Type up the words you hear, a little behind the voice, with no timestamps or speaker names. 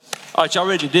All right, y'all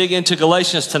ready to dig into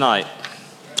Galatians tonight?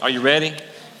 Are you ready?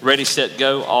 Ready, set,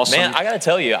 go. Awesome. Man, I got to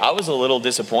tell you, I was a little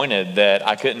disappointed that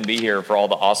I couldn't be here for all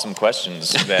the awesome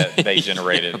questions that they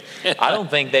generated. I don't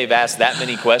think they've asked that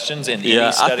many questions in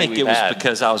any study I think we've it was had.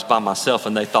 because I was by myself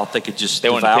and they thought they could just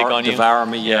wanted to pick on you? devour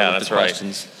me with that's the right.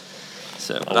 questions.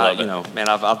 So, I love it. man,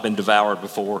 I've been devoured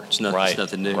before. It's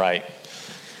nothing new. Right.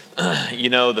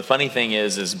 The funny thing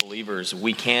is, as believers,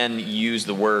 we can use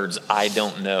the words "I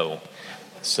don't know."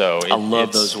 So I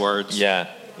love those words. Yeah,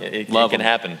 it Love can them.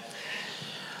 happen.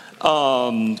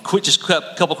 Just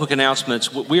a couple quick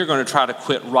announcements. We are going to try to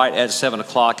quit right at 7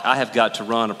 o'clock. I have got to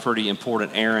run a pretty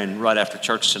important errand right after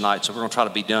church tonight, so we're going to try to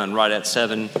be done right at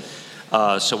 7,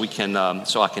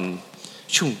 so I can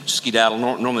skedaddle.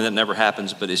 Normally that never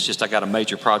happens, but it's just I got a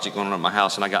major project going on at my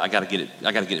house, and I got to get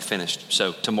it finished. So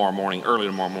early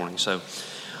tomorrow morning. So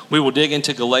we will dig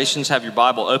into Galatians. Have your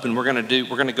Bible open. We're going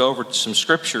to go over some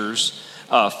scriptures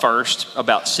first,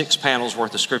 about 6 panels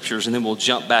worth of scriptures, and then we'll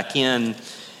jump back in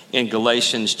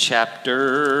Galatians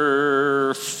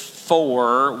chapter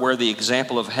 4, where the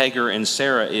example of Hagar and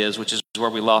Sarah is, which is where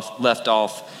we left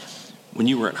off when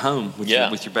you were at home with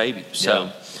your baby. So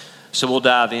we'll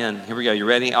dive in. Here we go. You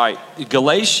ready? All right.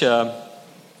 Galatia,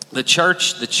 the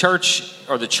churches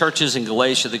in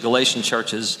Galatia, the Galatian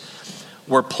churches,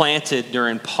 were planted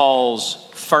during Paul's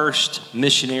first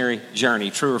missionary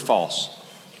journey. True or false?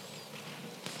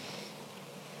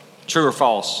 True or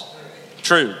false?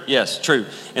 True. Yes, true.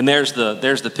 And there's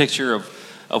the picture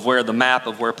of where the map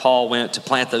of where Paul went to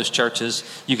plant those churches.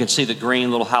 You can see the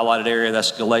green little highlighted area.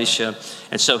 That's Galatia.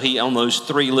 And so he, on those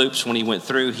 3 loops when he went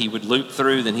through, he would loop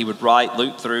through, then he would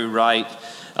loop through,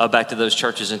 back to those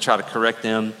churches and try to correct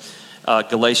them.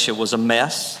 Galatia was a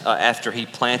mess. After he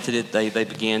planted it, they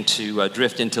began to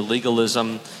drift into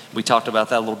legalism. We talked about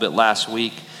that a little bit last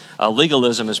week.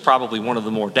 Legalism is probably one of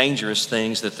the more dangerous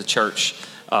things that the church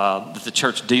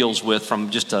deals with from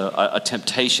just a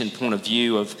temptation point of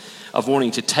view of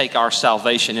wanting to take our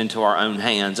salvation into our own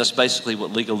hands. That's basically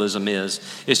what legalism is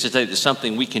to say that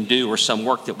something we can do or some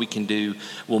work that we can do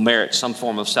will merit some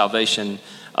form of salvation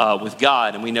with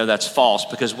God. And we know that's false,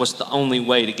 because what's the only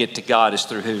way to get to God is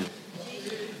through who?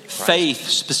 Faith,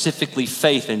 specifically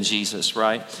faith in Jesus,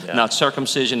 right? Yeah. Not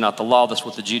circumcision, not the law. That's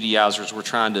what the Judaizers were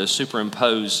trying to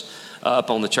superimpose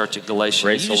up on the church at Galatia.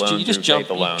 Grace alone, you just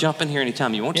jump in here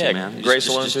anytime you want to, man. Grace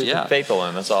alone, faith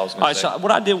alone. That's all I was going to say. So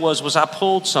what I did was I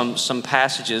pulled some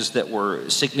passages that were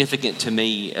significant to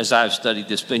me as I've studied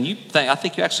this. And I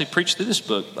think you actually preached through this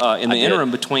book in the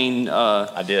interim between.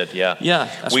 I did, yeah.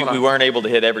 Yeah, we weren't able to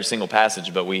hit every single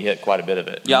passage, but we hit quite a bit of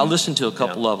it. Yeah, I listened to a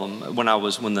couple of them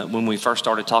when we first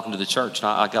started talking to the church. And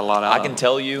I got a lot out of it. I can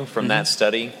tell you from that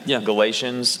study, Yeah.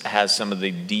 Galatians has some of the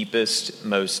deepest,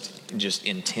 most just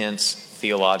intense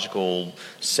theological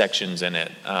sections in it.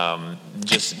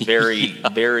 Just very,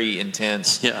 very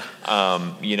intense. Yeah.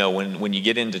 When you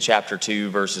get into chapter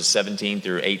 2, verses 17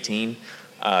 through 18,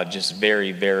 just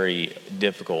very, very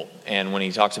difficult. And when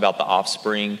he talks about the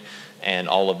offspring and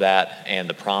all of that, and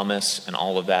the promise and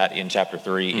all of that in chapter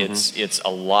 3, it's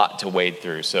a lot to wade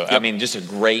through. So, Yep. I mean, just a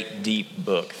great, deep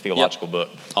book, theological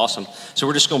book. Awesome. So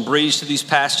we're just going to breeze through these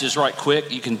passages right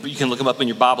quick. You can look them up in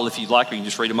your Bible if you'd like, or you can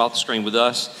just read them off the screen with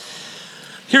us.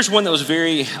 Here's one that was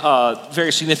very,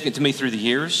 very significant to me through the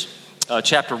years.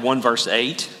 Chapter 1, verse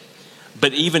 8.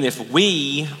 But even if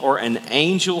we or an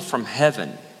angel from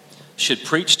heaven should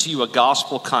preach to you a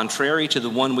gospel contrary to the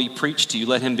one we preach to you,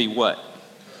 let him be what?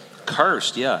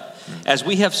 Cursed, yeah. As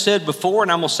we have said before,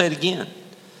 and I'm going to say it again.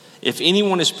 If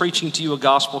anyone is preaching to you a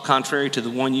gospel contrary to the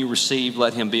one you received,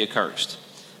 let him be accursed.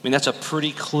 I mean, that's a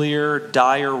pretty clear,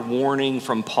 dire warning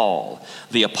from Paul.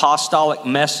 The apostolic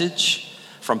message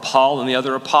from Paul and the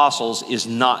other apostles is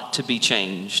not to be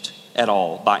changed at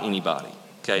all by anybody.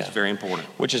 Okay, It's very important.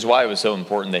 Which is why it was so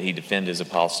important that he defend his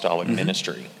apostolic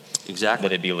ministry. Exactly.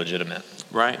 That it be legitimate.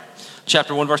 Right.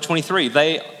 Chapter 1, verse 23.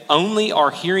 They only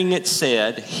are hearing it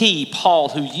said, he, Paul,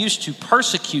 who used to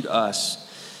persecute us,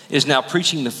 is now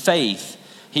preaching the faith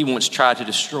he once tried to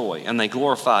destroy, and they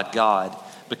glorified God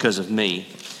because of me.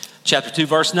 Chapter 2,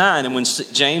 verse 9. And when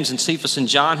James and Cephas and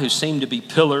John, who seemed to be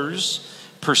pillars,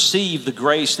 perceived the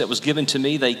grace that was given to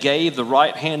me, they gave the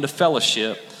right hand of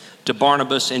fellowship to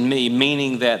Barnabas and me,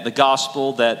 meaning that the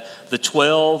gospel that the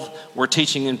 12 were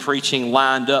teaching and preaching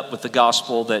lined up with the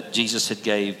gospel that Jesus had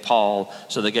gave Paul.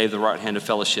 So they gave the right hand of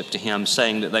fellowship to him,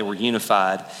 saying that they were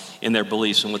unified in their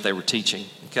beliefs and what they were teaching.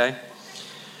 Okay.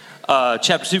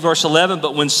 Chapter 2, verse 11.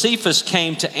 But when Cephas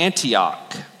came to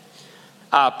Antioch,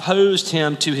 I opposed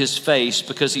him to his face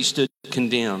because he stood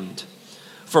condemned.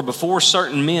 For before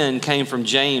certain men came from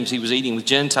James, he was eating with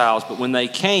Gentiles, but when they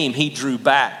came, he drew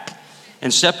back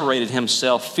and separated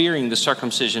himself, fearing the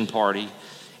circumcision party.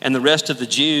 And the rest of the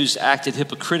Jews acted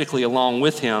hypocritically along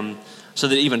with him, so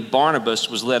that even Barnabas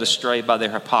was led astray by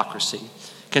their hypocrisy.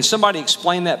 Can somebody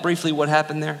explain that briefly, what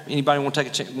happened there? Anybody want to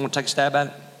take a stab at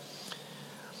it?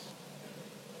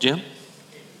 Jim?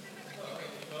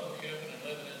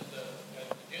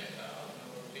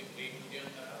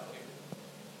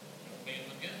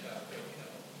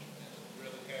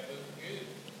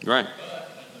 Right. But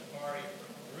when the party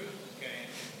from Jerusalem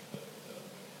came,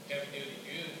 the heavy-duty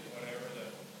Jews, whatever,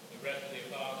 the rest of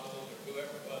the apostles or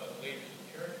whoever was the leaders of the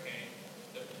church came,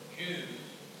 the Jews,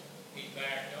 he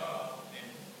backed off and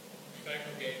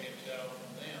segregated himself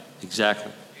from them.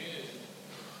 Exactly. Jews,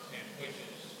 and which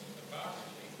is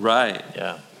hypocrisy. Right.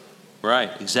 Yeah.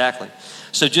 Right, exactly.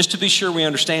 So just to be sure we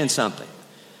understand something,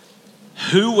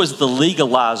 who was the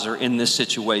legalizer in this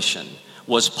situation?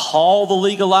 Was Paul the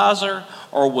legalizer,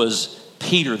 or was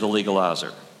Peter the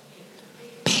legalizer?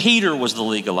 Peter was the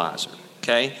legalizer,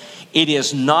 okay? It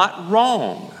is not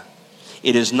wrong.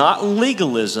 It is not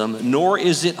legalism, nor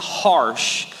is it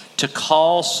harsh to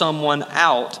call someone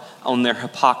out on their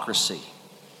hypocrisy.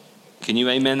 Can you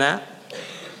amen that?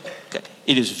 Okay.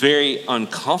 It is very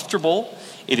uncomfortable.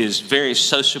 It is very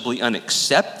sociably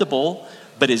unacceptable,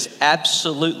 but is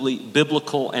absolutely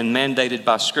biblical and mandated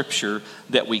by Scripture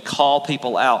that we call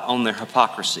people out on their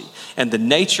hypocrisy. And the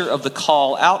nature of the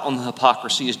call out on the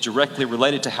hypocrisy is directly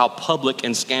related to how public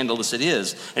and scandalous it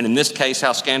is. And in this case,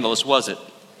 how scandalous was it?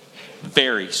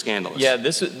 Very scandalous. Yeah,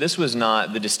 this was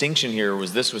not, the distinction here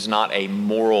was this was not a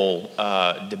moral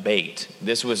debate.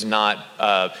 This was not,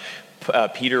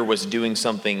 Peter was doing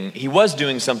something, he was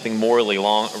doing something morally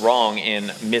wrong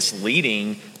in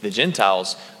misleading the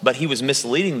Gentiles, but he was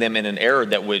misleading them in an error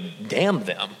that would damn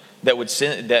them, that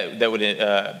would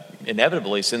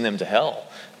inevitably send them to hell,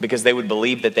 because they would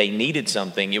believe that they needed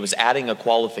something. It was adding a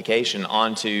qualification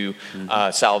onto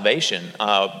salvation,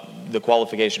 the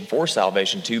qualification for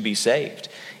salvation to be saved.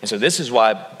 And so this is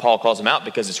why Paul calls them out,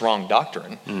 because it's wrong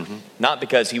doctrine, not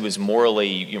because he was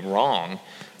morally wrong.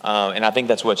 And I think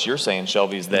that's what you're saying,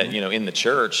 Shelby, is that, in the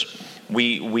church,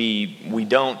 we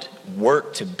don't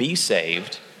work to be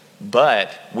saved,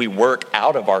 but we work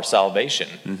out of our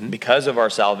salvation. Because of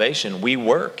our salvation, we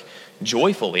work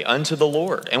joyfully unto the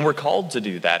Lord. And we're called to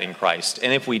do that in Christ.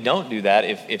 And if we don't do that,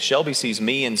 if Shelby sees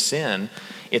me in sin,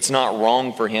 it's not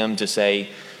wrong for him to say,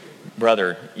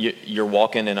 brother, you're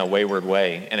walking in a wayward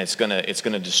way, and it's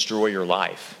gonna destroy your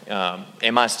life.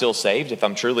 Am I still saved? If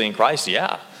I'm truly in Christ,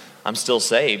 yeah, I'm still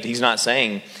saved. He's not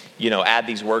saying, add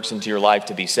these works into your life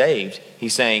to be saved.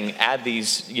 He's saying, add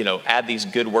these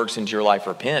good works into your life,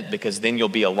 repent, because then you'll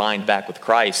be aligned back with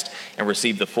Christ and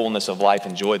receive the fullness of life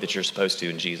and joy that you're supposed to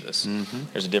in Jesus.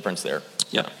 There's a difference there.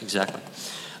 Yeah, exactly.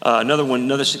 Another one,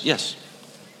 yes.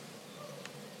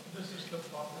 This is the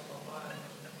problem of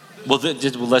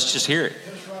mine. Well, let's just hear it.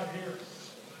 This right here.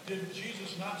 Did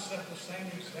Jesus not set the same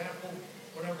example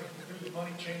whenever he threw the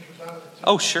money changers out of the temple?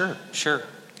 Oh, sure.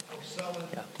 Selling,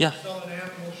 Yeah. selling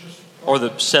animals just... Or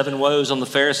the 7 woes on the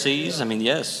Pharisees. I mean,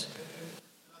 yes.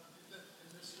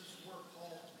 This is where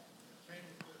Paul came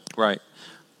with this. Right.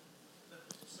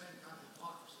 The same kind of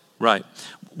hypocrisy. Right.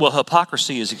 Well,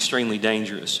 hypocrisy is extremely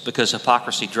dangerous, because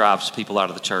hypocrisy drives people out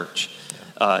of the church.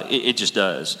 It just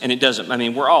does. And it doesn't,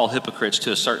 we're all hypocrites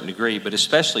to a certain degree, but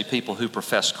especially people who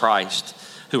profess Christ,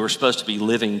 who are supposed to be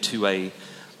living to a,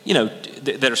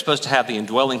 that are supposed to have the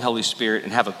indwelling Holy Spirit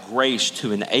and have a grace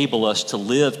to enable us to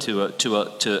live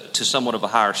to somewhat of a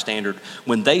higher standard.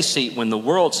 When the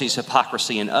world sees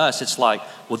hypocrisy in us, it's like,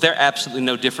 well, they're absolutely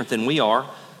no different than we are.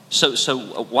 So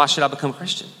why should I become a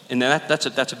Christian? And that's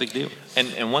a big deal.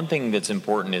 And one thing that's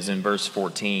important is in verse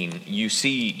 14, you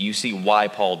see why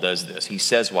Paul does this. He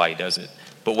says why he does it.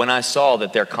 But when I saw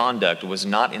that their conduct was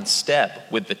not in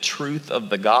step with the truth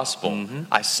of the gospel,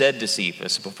 I said to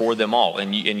Cephas before them all,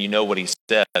 and you know what he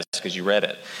says because you read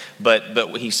it.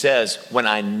 But he says, when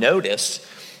I noticed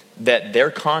that their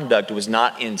conduct was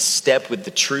not in step with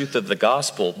the truth of the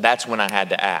gospel, that's when I had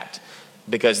to act,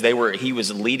 because he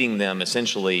was leading them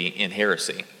essentially in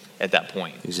heresy at that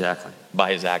point. Exactly.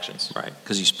 By his actions. Right.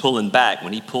 Because he's pulling back.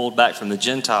 When he pulled back from the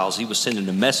Gentiles, he was sending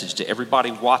a message to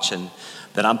everybody watching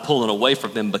that I'm pulling away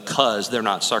from them because they're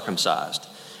not circumcised.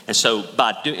 And so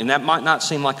and that might not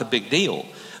seem like a big deal,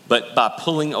 but by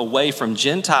pulling away from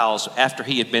Gentiles after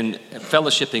he had been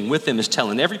fellowshipping with them is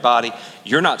telling everybody,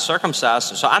 you're not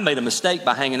circumcised, so I made a mistake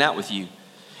by hanging out with you.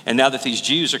 And now that these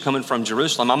Jews are coming from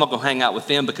Jerusalem, I'm going to go hang out with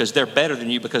them because they're better than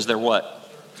you because they're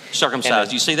what?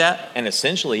 Circumcised. Do you see that? And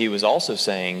essentially he was also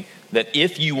saying that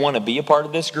if you want to be a part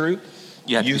of this group,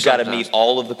 you've got to meet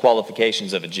all of the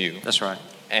qualifications of a Jew. That's right.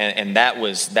 and that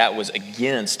was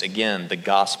against, again, the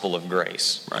gospel of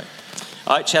grace. Right.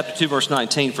 All right, chapter 2, verse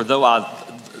 19. Through the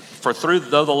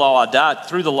law I died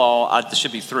to the law, I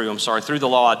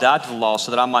died to the law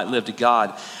so that I might live to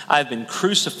God. I have been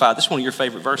crucified. This is one of your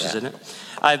favorite verses, isn't it?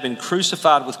 I have been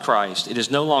crucified with Christ. It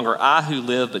is no longer I who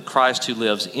live, but Christ who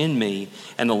lives in me.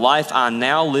 And the life I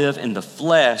now live in the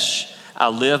flesh, I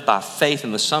live by faith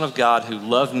in the Son of God who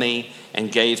loved me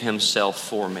and gave himself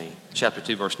for me. Chapter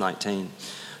 2, verse 19.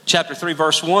 Chapter 3,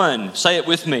 verse 1. Say it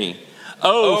with me.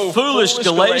 Oh, foolish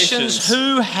Galatians,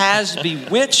 who has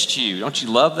bewitched you? Don't you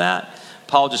love that?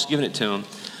 Paul just giving it to him.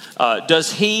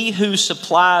 Does he who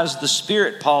supplies the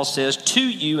Spirit, Paul says, to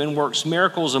you and works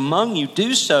miracles among you,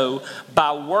 do so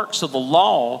by works of the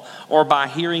law or by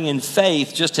hearing in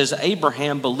faith, just as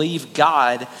Abraham believed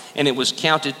God and it was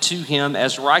counted to him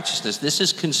as righteousness? This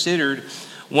is considered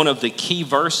one of the key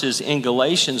verses in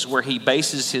Galatians where he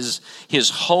bases his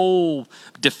whole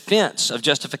defense of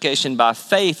justification by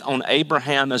faith on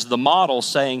Abraham as the model,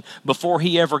 saying before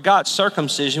he ever got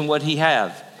circumcision, what did he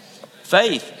have?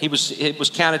 Faith. It was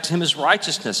counted to him as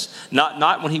righteousness.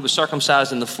 Not when he was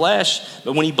circumcised in the flesh,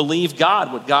 but when he believed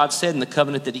God, what God said in the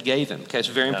covenant that he gave him. Okay, it's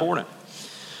very important.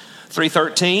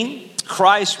 3:13,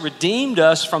 Christ redeemed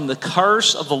us from the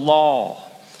curse of the law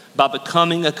by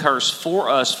becoming a curse for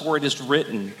us, for it is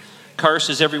written, cursed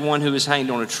is everyone who is hanged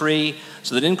on a tree,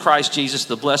 so that in Christ Jesus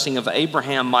the blessing of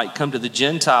Abraham might come to the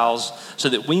Gentiles, so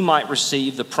that we might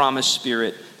receive the promised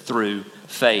Spirit through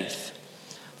faith.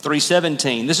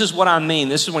 3:17, this is what I mean.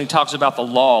 This is when he talks about the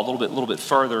law a little bit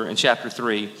further in chapter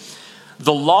 3.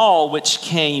 The law which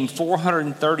came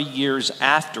 430 years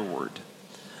afterward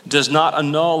does not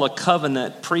annul a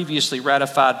covenant previously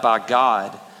ratified by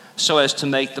God so as to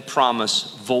make the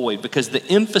promise void. Because the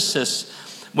emphasis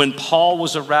when Paul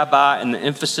was a rabbi and the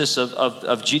emphasis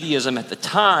of Judaism at the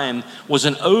time was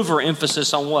an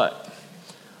overemphasis on what?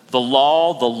 The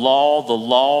law, the law, the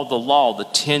law, the law, the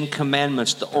 10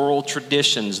 commandments, the oral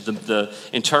traditions, the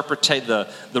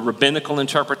rabbinical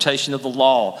interpretation of the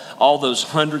law, all those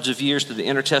hundreds of years through the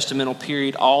intertestamental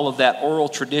period, all of that oral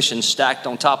tradition stacked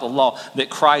on top of the law that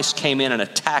Christ came in and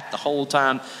attacked the whole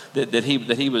time that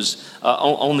he was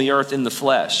on the earth in the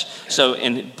flesh. So,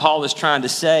 and Paul is trying to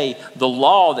say the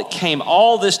law that came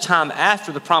all this time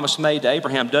after the promise made to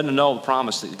Abraham doesn't annul the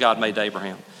promise that God made to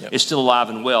Abraham. Yep. It's still alive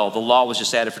and well. The law was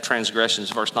just added for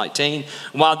transgressions, verse 19.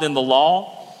 While then the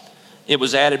law, it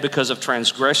was added because of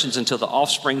transgressions until the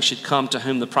offspring should come to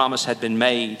whom the promise had been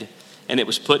made, and it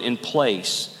was put in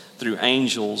place through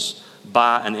angels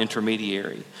by an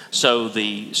intermediary. So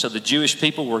the Jewish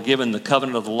people were given the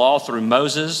covenant of the law through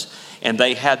Moses, and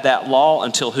they had that law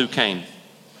until who came?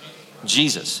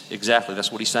 Jesus. Exactly,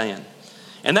 that's what he's saying.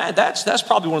 And that's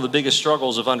probably one of the biggest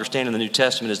struggles of understanding the New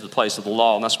Testament is the place of the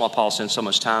law, and that's why Paul spends so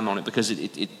much time on it, because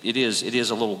it is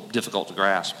a little difficult to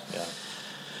grasp. Yeah.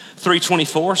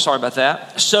 3:24, sorry about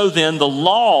that. So then the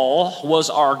law was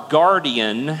our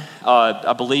guardian.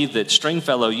 I believe that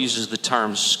Stringfellow uses the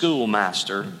term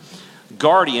schoolmaster.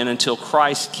 Guardian until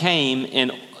Christ came,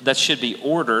 and that should be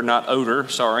order, not odor,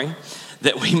 sorry,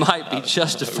 that we might be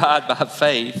justified by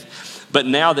faith. But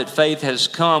now that faith has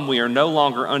come, we are no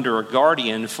longer under a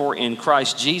guardian, for in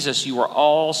Christ Jesus you are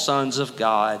all sons of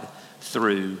God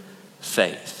through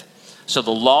faith. So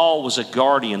the law was a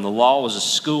guardian, the law was a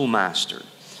schoolmaster.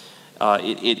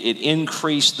 It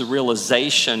increased the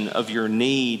realization of your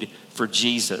need for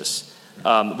Jesus.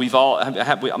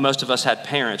 Most of us had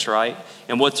parents, right?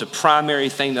 And what's a primary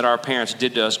thing that our parents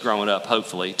did to us growing up,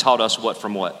 hopefully? Taught us what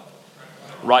from what?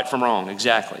 Right from wrong,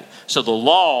 exactly. So the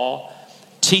law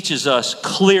teaches us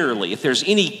clearly. If there's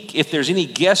any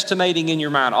guesstimating in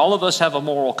your mind, all of us have a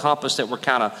moral compass that we're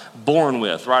kind of born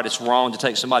with, right? It's wrong to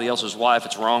take somebody else's wife.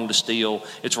 It's wrong to steal.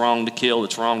 It's wrong to kill.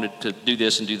 It's wrong to do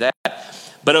this and do that.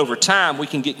 But over time, we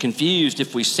can get confused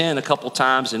if we sin a couple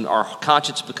times and our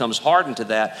conscience becomes hardened to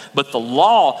that. But the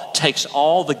law takes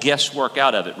all the guesswork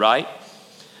out of it, right?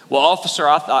 Well, officer,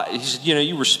 I thought, he said,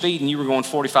 you were speeding, you were going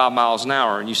 45 miles an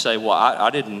hour. And you say, well,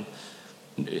 I didn't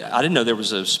know there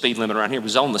was a speed limit around here. It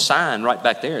was on the sign right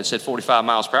back there. It said 45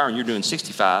 miles per hour and you're doing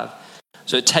 65.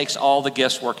 So it takes all the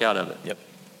guesswork out of it. Yep.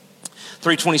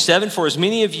 3:27, for as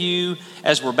many of you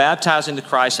as were baptized into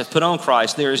Christ have put on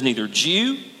Christ, there is neither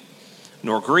Jew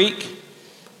nor Greek,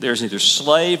 there is neither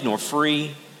slave nor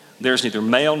free, there is neither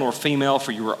male nor female,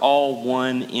 for you are all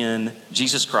one in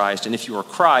Jesus Christ. And if you are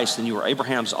Christ, then you are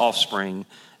Abraham's offspring,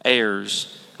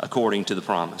 heirs according to the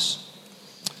promise.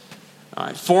 All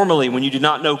right. Formerly, when you did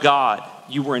not know God,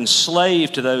 you were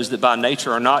enslaved to those that by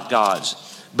nature are not God's.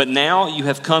 But now you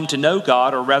have come to know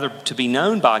God, or rather to be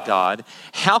known by God.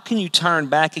 How can you turn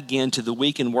back again to the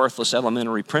weak and worthless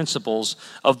elementary principles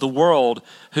of the world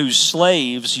whose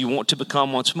slaves you want to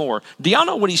become once more? Do y'all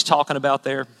know what he's talking about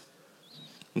there?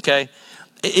 Okay.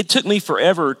 It took me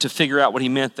forever to figure out what he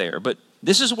meant there, but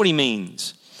this is what he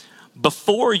means.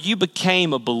 Before you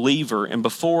became a believer and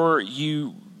before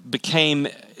you became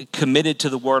committed to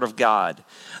the Word of God,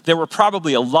 there were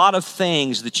probably a lot of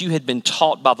things that you had been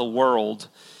taught by the world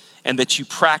and that you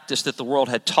practiced that the world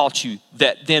had taught you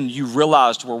that then you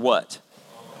realized were what?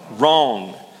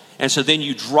 Wrong. And so then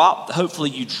hopefully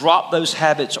you drop those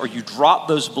habits or you drop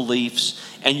those beliefs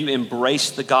and you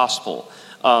embrace the gospel.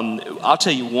 I'll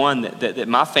tell you one that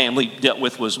my family dealt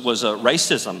with was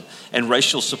racism and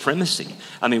racial supremacy.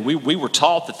 I mean, we were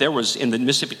taught that there was, in the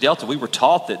Mississippi Delta, we were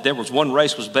taught that there was one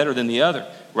race was better than the other,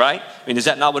 right? I mean, is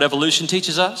that not what evolution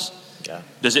teaches us? Yeah.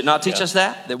 Does it not teach us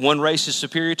that one race is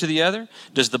superior to the other?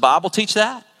 Does the Bible teach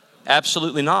that?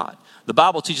 Absolutely not. The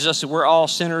Bible teaches us that we're all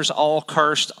sinners, all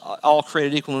cursed, all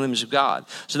created equal in the image of God.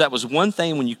 So that was one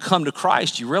thing when you come to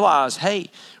Christ, you realize, hey,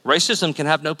 racism can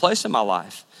have no place in my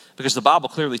life because the Bible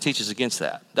clearly teaches against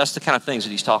that. That's the kind of things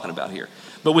that he's talking about here.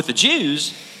 But with the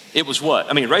Jews, it was what?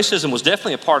 I mean, racism was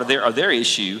definitely a part of their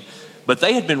issue, but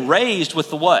they had been raised with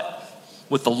the what?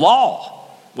 With the law.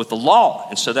 With the law.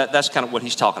 And so that's kind of what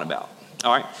he's talking about.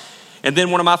 All right. And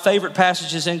then one of my favorite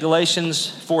passages in Galatians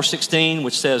 4:16,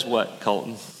 which says what,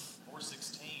 Colton?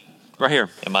 4:16. Right here.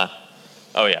 Am I?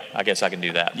 Oh yeah, I guess I can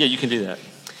do that. Yeah, you can do that.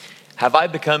 Have I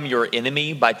become your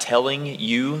enemy by telling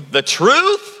you the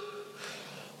truth?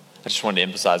 I just wanted to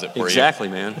emphasize it for exactly,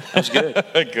 you. Exactly, man. That's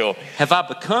good. Cool. Have I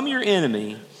become your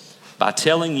enemy by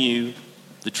telling you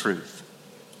the truth?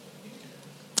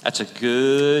 That's a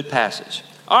good passage.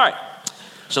 All right.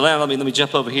 So now let me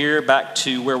jump over here back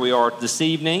to where we are this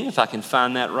evening, if I can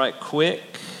find that right quick.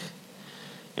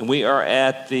 And we are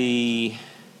at the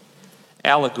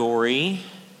allegory.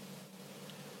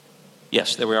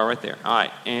 Yes, there we are right there. All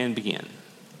right, and begin.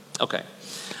 Okay.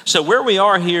 So where we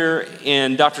are here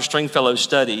in Dr. Stringfellow's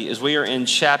study is we are in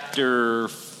chapter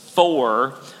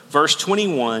 4, verse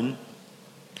 21,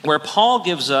 where Paul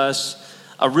gives us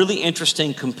a really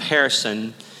interesting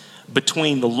comparison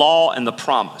between the law and the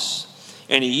promise.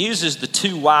 And he uses the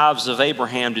two wives of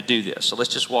Abraham to do this. So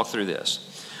let's just walk through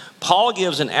this. Paul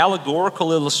gives an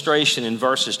allegorical illustration in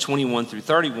verses 21 through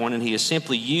 31, and he is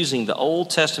simply using the Old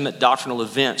Testament doctrinal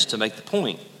events to make the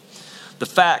point. The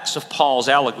facts of Paul's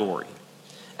allegory.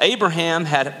 Abraham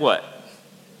had what?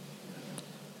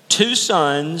 2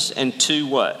 sons and 2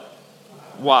 what?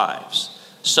 Wives.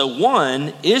 So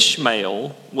one,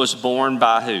 Ishmael, was born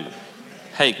by who?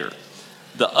 Hagar.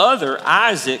 The other,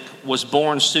 Isaac, was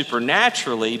born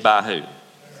supernaturally by who?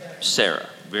 Sarah.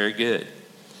 Very good.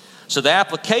 So the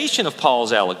application of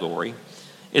Paul's allegory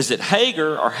is that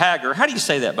Hagar, how do you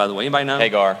say that, by the way? Anybody know?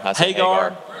 Hagar.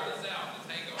 Hagar.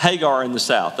 Hagar in the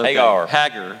south. Okay.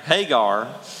 Hagar.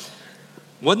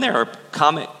 Wasn't there a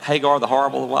comic, Hagar the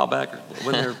Horrible, a while back?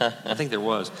 Wasn't there? I think there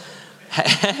was.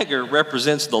 Hagar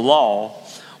represents the law,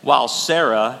 while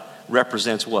Sarah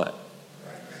represents what?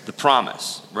 The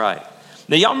promise. Right.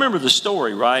 Now, y'all remember the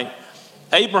story, right?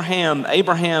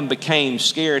 Abraham became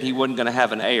scared he wasn't going to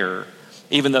have an heir,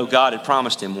 even though God had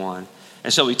promised him one.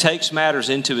 And so he takes matters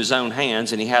into his own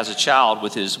hands, and he has a child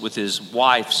with his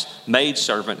wife's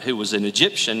maidservant, who was an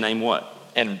Egyptian named what?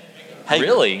 And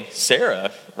really,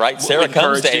 Sarah, right? Sarah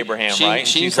comes to Abraham, right?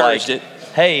 She encouraged it.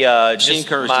 Hey, just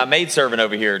my maidservant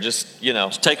over here, just,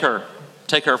 Take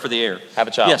her for the heir. Have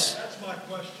a child. Yes. That's my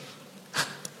question.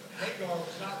 Hagar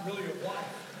was not really a wife.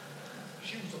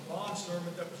 She was a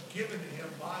bondservant that was given to him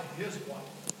by his wife.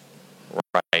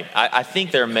 Right. I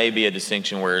think there may be a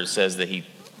distinction where it says that he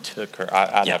took her.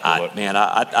 I'd have to look. Man,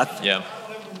 yeah. I don't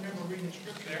remember reading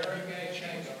scripture. Sarah gave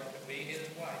Hagar to be his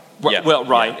wife. Yeah. Well,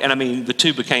 right. And I mean, the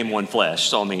two became one flesh.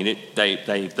 So, I mean,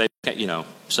 they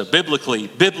so biblically,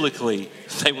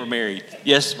 they were married.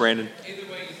 Yes, Brandon? Either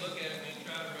way you look at it, when you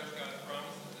try to rush God's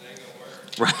promises, it ain't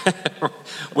going to work.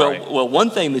 Right. Well, one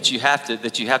thing that you have to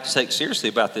take seriously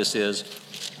about this is,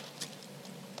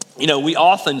 we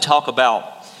often talk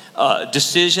about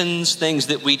decisions, things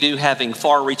that we do having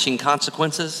far-reaching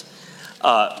consequences.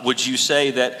 Would you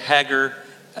say that Hagar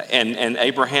and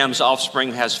Abraham's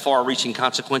offspring has far-reaching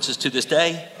consequences to this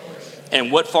day?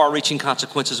 And what far-reaching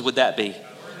consequences would that be?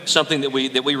 Something that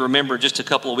we remember just a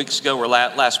couple of weeks ago or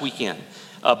last weekend,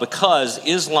 because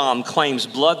Islam claims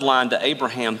bloodline to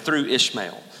Abraham through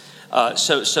Ishmael.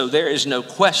 So there is no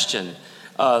question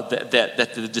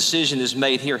that the decision is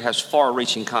made here has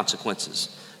far-reaching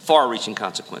consequences. Far-reaching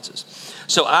consequences.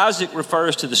 So Isaac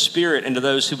refers to the Spirit and to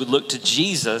those who would look to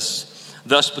Jesus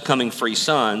thus becoming free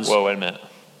sons. Whoa, wait a minute.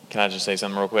 Can I just say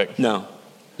something real quick? No.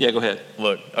 Yeah, go ahead.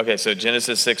 Look, okay, so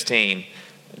Genesis 16,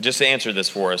 just to answer this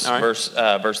for us, All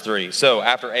right. verse 3. So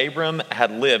after Abram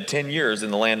had lived 10 years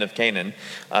in the land of Canaan,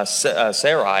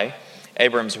 Sarai,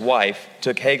 Abram's wife,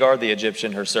 took Hagar the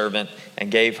Egyptian, her servant,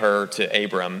 and gave her to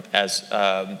Abram as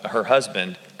her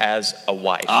husband as a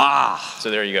wife. So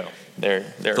there you go. There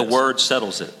The word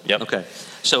settles it. Yep. Okay.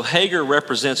 So Hagar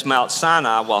represents Mount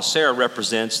Sinai, while Sarah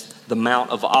represents the Mount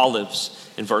of Olives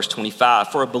in verse 25.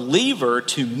 For a believer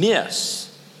to miss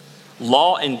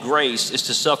law and grace is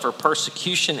to suffer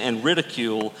persecution and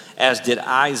ridicule, as did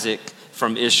Isaac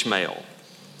from Ishmael.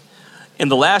 In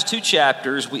the last two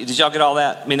chapters, did y'all get all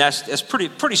that? I mean, that's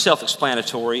pretty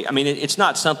self-explanatory. I mean, it's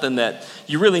not something that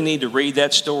you really need to read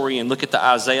that story and look at the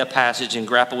Isaiah passage and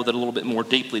grapple with it a little bit more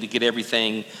deeply to get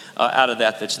everything out of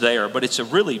that's there. But it's a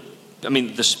really, I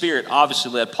mean, the Spirit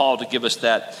obviously led Paul to give us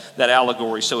that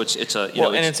allegory. So it's a, you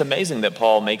know, and it's amazing that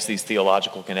Paul makes these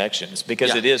theological connections,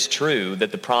 because it is true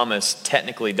that the promise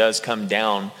technically does come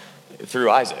down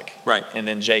through Isaac, right, and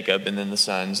then Jacob, and then the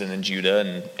sons, and then Judah,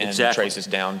 and exactly. traces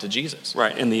down to Jesus,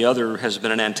 right. And the other has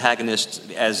been an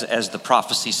antagonist, as the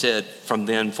prophecy said, from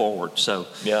then forward. So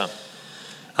yeah,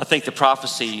 I think the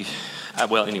prophecy.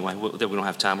 Well, anyway, we don't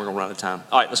have time. We're going to run out of time.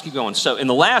 All right, let's keep going. So in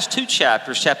the last two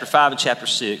chapters, chapter 5 and chapter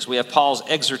 6, we have Paul's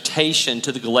exhortation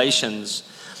to the Galatians.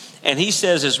 And he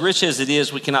says, as rich as it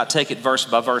is, we cannot take it verse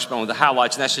by verse, but only the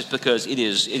highlights. And that's just because it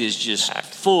is just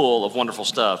full of wonderful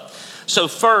stuff. So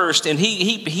first, and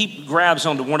he grabs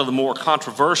onto one of the more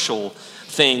controversial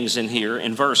things in here.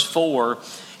 In verse 4,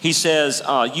 he says,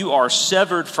 you are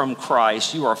severed from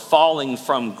Christ. You are falling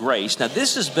from grace. Now,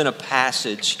 this has been a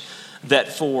passage that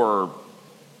for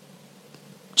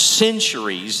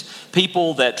centuries,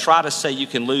 people that try to say you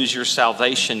can lose your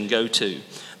salvation go to.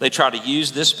 They try to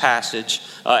use this passage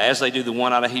as they do the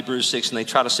one out of Hebrews 6, and they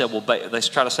try to say,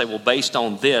 well, based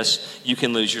on this, you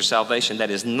can lose your salvation. That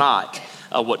is not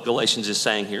what Galatians is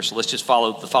saying here. So let's just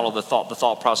follow the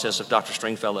thought process of Dr.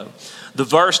 Stringfellow. The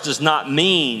verse does not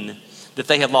mean that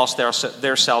they had lost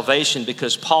their salvation,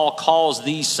 because Paul calls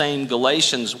these same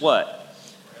Galatians what?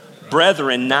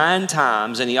 Brethren 9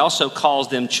 times, and he also calls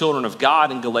them children of God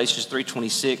in Galatians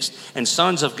 3:26, and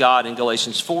sons of God in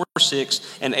Galatians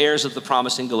 4:6, and heirs of the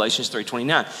promise in Galatians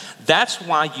 3:29. That's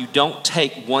why you don't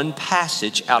take one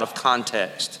passage out of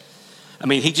context. I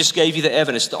mean, he just gave you the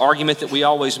evidence. The argument that we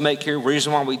always make here, the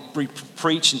reason why we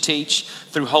preach and teach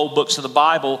through whole books of the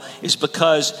Bible, is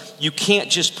because you can't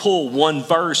just pull one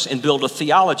verse and build a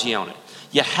theology on it.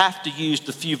 You have to use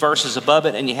the few verses above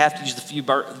it, and you have to use the few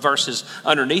verses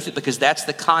underneath it, because that's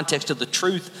the context of the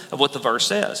truth of what the verse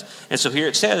says. And so here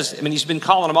it says, I mean, he's been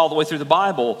calling them all the way through the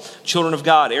Bible, children of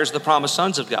God, heirs of the promise,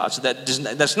 sons of God. So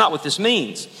that's not what this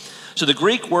means. So the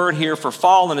Greek word here for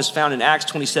fallen is found in Acts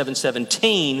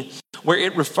 27:17, where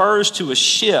it refers to a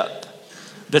ship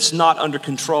that's not under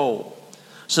control.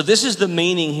 So this is the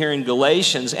meaning here in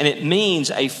Galatians, and it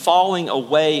means a falling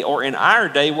away, or in our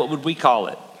day, what would we call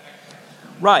it?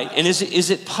 Right, and is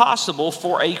it possible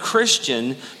for a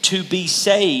Christian to be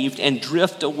saved and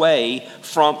drift away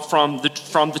from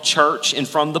the church and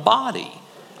from the body?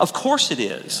 Of course it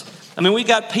is. I mean, we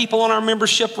got people on our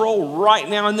membership roll right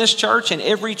now in this church, and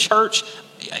every church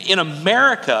in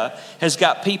America has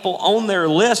got people on their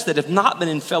list that have not been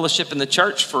in fellowship in the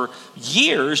church for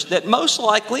years, that most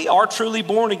likely are truly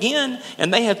born again,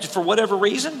 and they have, for whatever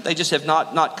reason, they just have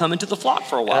not come into the flock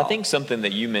for a while. And I think something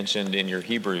that you mentioned in your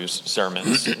Hebrews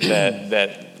sermons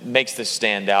that makes this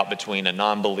stand out between a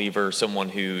non-believer, someone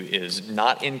who is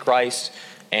not in Christ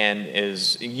and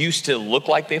is used to look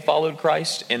like they followed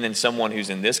Christ, and then someone who's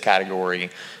in this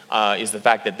category, is the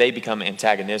fact that they become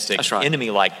antagonistic, right,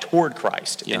 enemy-like toward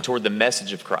Christ and toward the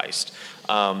message of Christ.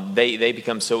 They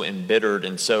become so embittered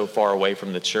and so far away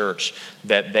from the church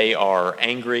that they are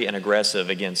angry and aggressive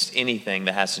against anything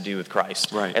that has to do with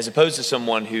Christ. Right. As opposed to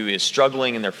someone who is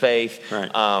struggling in their faith.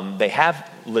 Right. They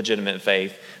have legitimate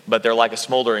faith, but they're like a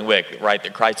smoldering wick, right,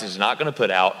 that Christ is not going to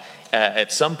put out.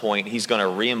 At some point, he's going to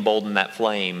re-embolden that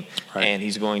flame, right, and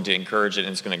he's going to encourage it, and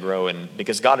it's going to grow. And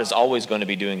because God is always going to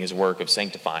be doing his work of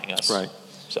sanctifying us. Right.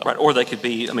 So. Right. Or they could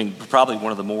be, I mean, probably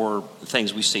one of the more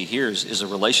things we see here is a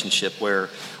relationship where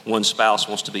one spouse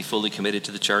wants to be fully committed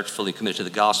to the church, fully committed to the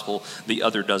gospel, the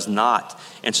other does not.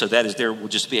 And so there will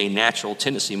just be a natural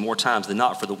tendency more times than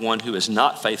not for the one who is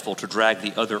not faithful to drag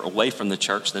the other away from the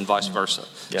church than vice versa.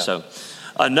 Yeah. So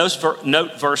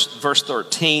note verse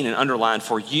 13 and underline,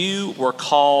 for you were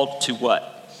called to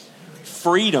what?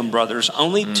 Freedom, brothers.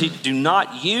 Only to do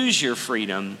not use your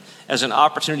freedom as an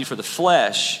opportunity for the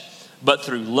flesh, but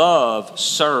through love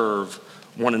serve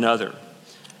one another.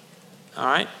 All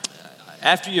right?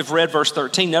 after you've read verse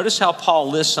 13, notice how Paul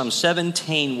lists some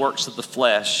 17 works of the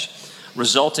flesh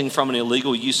resulting from an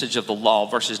illegal usage of the law,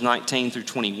 verses 19 through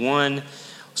 21. Let's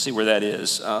see where that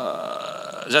is.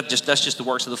 That's just the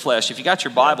works of the flesh. If you got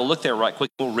your Bible, look there right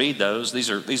quick. We'll read those. These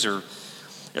are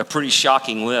a pretty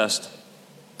shocking list.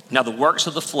 Now, the works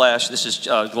of the flesh, this is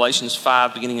Galatians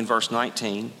 5, beginning in verse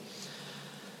 19.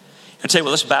 I tell you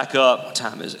what, let's back up. What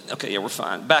time is it? Okay, yeah, we're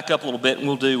fine. Back up a little bit and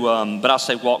we'll do, but I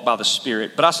say walk by the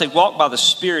Spirit. But I say walk by the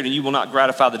Spirit and you will not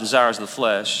gratify the desires of the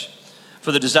flesh.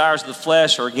 For the desires of the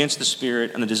flesh are against the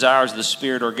Spirit, and the desires of the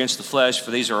Spirit are against the flesh, for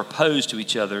these are opposed to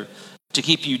each other to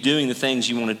keep you doing the things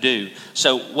you want to do.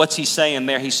 So what's he saying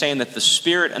there? He's saying that the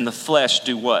Spirit and the flesh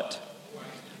do what?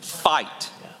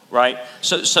 Fight, right?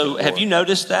 So have you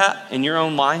noticed that in your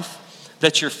own life?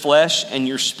 That your flesh and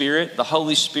your spirit, the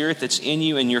Holy Spirit that's in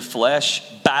you and your flesh,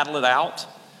 battle it out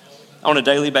on a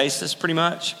daily basis, pretty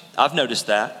much? I've noticed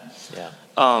that. Yeah.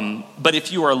 But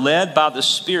if you are led by the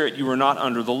Spirit, you are not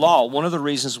under the law. One of the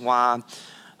reasons why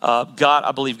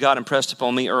I believe God impressed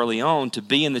upon me early on to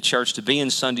be in the church, to be in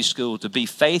Sunday school, to be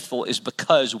faithful is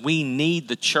because we need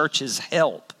the church's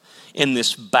help in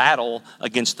this battle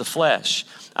against the flesh.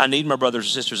 I need my brothers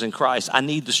and sisters in Christ. I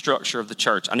need the structure of the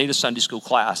church. I need a Sunday school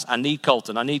class. I need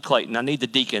Colton. I need Clayton. I need the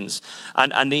deacons.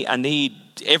 I need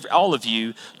all of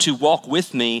you to walk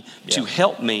with me, to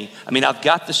help me. I mean, I've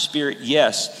got the Spirit,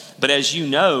 yes. But as you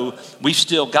know, we've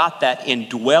still got that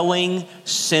indwelling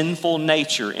sinful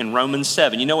nature in Romans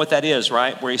 7. You know what that is,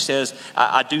 right? Where he says,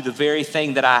 I do the very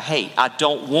thing that I hate. I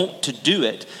don't want to do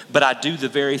it, but I do the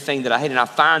very thing that I hate. And I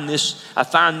find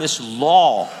this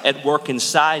law at work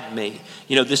inside me.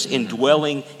 You know, this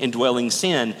indwelling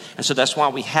sin. And so that's why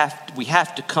we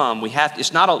have to come.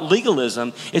 It's not a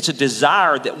legalism. It's a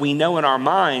desire that we know in our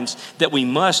minds that we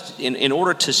must, in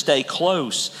order to stay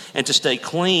close and to stay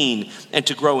clean and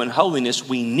to grow in holiness,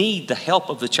 we need the help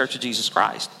of the Church of Jesus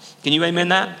Christ. Can you amen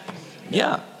that?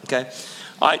 Yeah. Okay.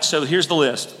 All right, so here's the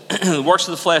list. The works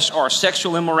of the flesh are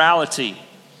sexual immorality,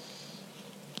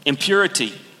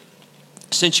 impurity,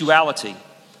 sensuality,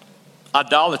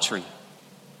 idolatry,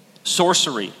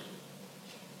 sorcery,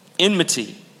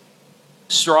 enmity,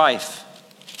 strife,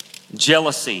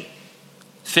 jealousy,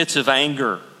 fits of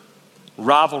anger,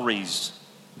 rivalries,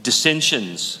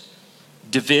 dissensions,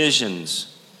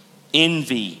 divisions,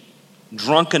 envy,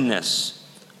 drunkenness,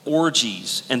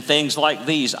 orgies, and things like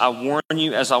these. I warn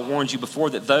you, as I warned you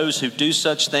before, that those who do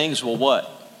such things will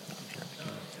what?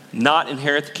 Not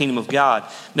inherit the kingdom of God.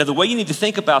 Now, the way you need to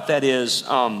think about that is,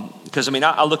 because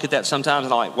I look at that sometimes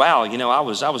and I'm like, wow, I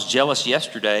was jealous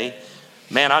yesterday.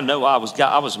 Man, I know I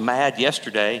was mad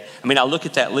yesterday. I look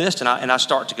at that list and I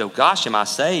start to go, gosh, am I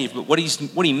saved? But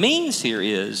what he means here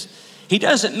is, he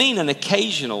doesn't mean an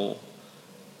occasional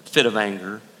fit of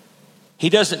anger. He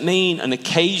doesn't mean an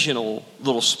occasional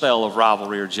little spell of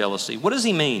rivalry or jealousy. What does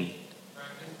he mean?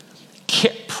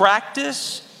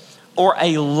 Practice or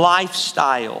a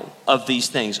lifestyle of these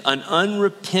things, an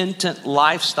unrepentant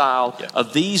lifestyle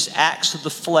of these acts of the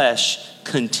flesh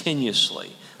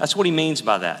continuously. That's what he means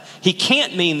by that. He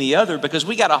can't mean the other, because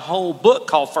we got a whole book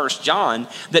called 1 John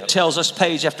that tells us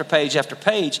page after page after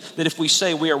page that if we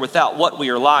say we are without what, we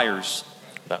are liars.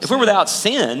 If we're without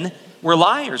sin, we're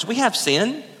liars. We have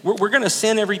sin. We're going to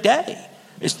sin every day.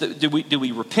 Do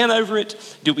we repent over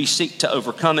it? Do we seek to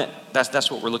overcome it?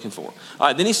 That's what we're looking for. All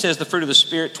right, then he says the fruit of the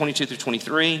Spirit, 22 through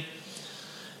 23.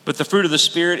 But the fruit of the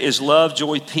Spirit is love,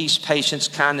 joy, peace, patience,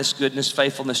 kindness, goodness,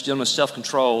 faithfulness, gentleness,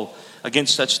 self-control.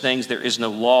 Against such things there is no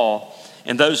law.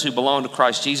 And those who belong to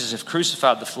Christ Jesus have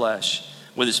crucified the flesh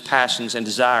with its passions and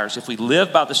desires. If we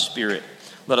live by the Spirit,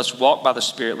 let us walk by the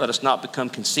Spirit. Let us not become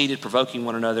conceited, provoking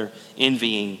one another,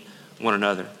 envying one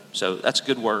another. So that's a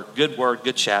good word,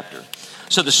 good chapter.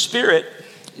 So the Spirit,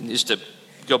 just to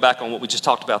go back on what we just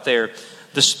talked about there,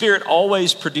 the Spirit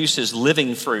always produces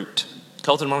living fruit.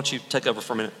 Colton, why don't you take over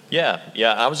for a minute? Yeah.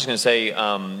 I was just going to say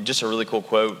just a really cool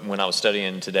quote when I was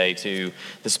studying today too.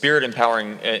 The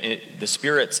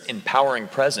Spirit's empowering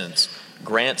presence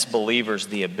grants believers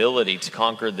the ability to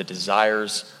conquer the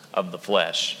desires of the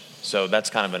flesh. So that's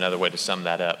kind of another way to sum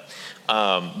that up.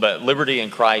 But liberty in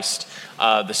Christ,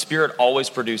 the Spirit always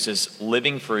produces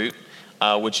living fruit,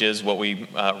 which is what we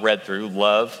read through: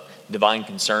 love, divine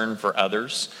concern for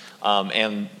others.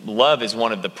 And love is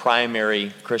one of the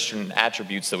primary Christian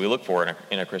attributes that we look for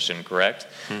in a Christian, correct?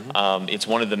 Mm-hmm. It's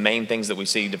one of the main things that we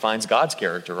see defines God's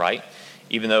character, right?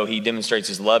 Even though he demonstrates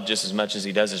his love just as much as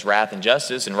he does his wrath and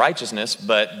justice and righteousness,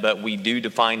 but we do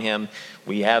define him.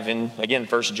 We have in, again,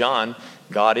 1 John,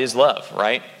 God is love,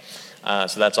 right?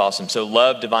 So that's awesome. So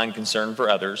love, divine concern for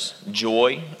others,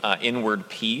 joy, inward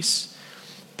peace,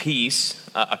 peace,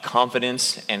 a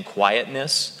confidence, and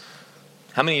quietness.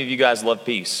 How many of you guys love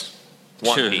peace?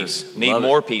 Want Sure. peace? Need Love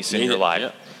more it. peace in Need your it. life?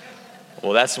 Yep.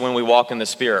 Well, that's when we walk in the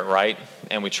Spirit, right?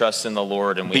 And we trust in the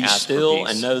Lord and we Be ask still for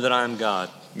peace. and know that I am God.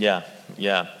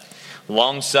 Yeah.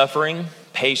 Long suffering,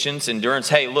 patience, endurance.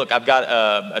 Hey, look, I've got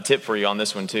a tip for you on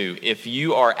this one too. If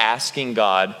you are asking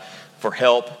God for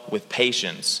help with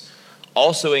patience,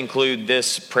 also include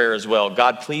this prayer as well.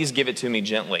 God, please give it to me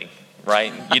gently.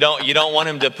 Right? You don't want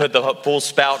him to put the full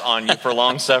spout on you for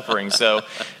long suffering. So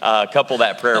couple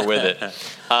that prayer with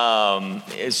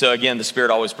it. So again, the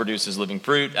Spirit always produces living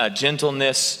fruit,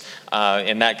 gentleness,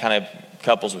 and that kind of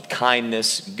couples with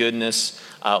kindness, goodness,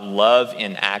 love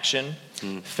in action,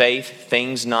 faith,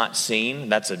 things not seen.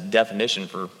 That's a definition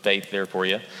for faith there for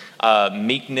you.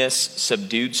 Meekness,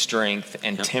 subdued strength,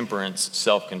 and temperance,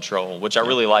 self-control, which I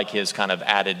really like his kind of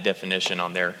added definition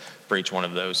on there for each one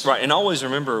of those. Right, and always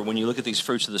remember when you look at these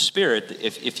fruits of the Spirit,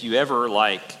 if you ever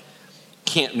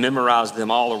can't memorize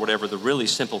them all or whatever, the really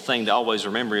simple thing to always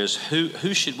remember is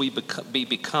who should we be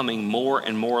becoming more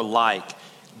and more like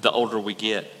the older we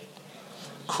get?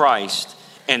 Christ.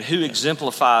 And who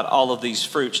exemplified all of these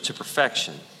fruits to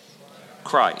perfection?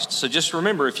 Christ. So just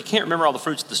remember, if you can't remember all the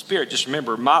fruits of the Spirit, just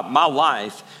remember my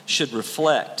life should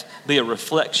be a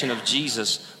reflection of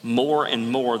Jesus more and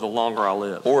more the longer I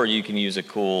live. Or you can use a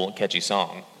cool, catchy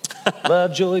song.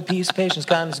 Love, joy, peace, patience,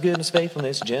 kindness, goodness,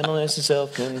 faithfulness, gentleness, and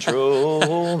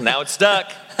self-control. Now it's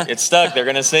stuck. It's stuck. They're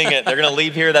going to sing it. They're going to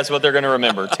leave here. That's what they're going to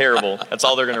remember. Terrible. That's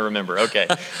all they're going to remember. Okay.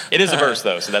 It is a verse,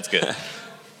 though, so that's good.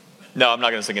 No, I'm not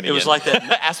going to sing it again. It was like that.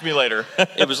 Ask me later.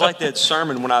 It was like that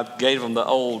sermon when I gave them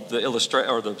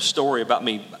the story about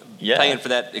me paying for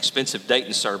that expensive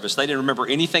dating service. They didn't remember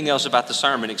anything else about the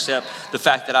sermon except the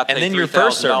fact that I paid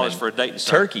 $3,000 for a dating service.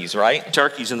 Turkeys, right?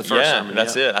 Turkeys in the first sermon.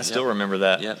 That's it. I still remember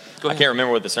that. Yeah. I can't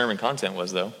remember what the sermon content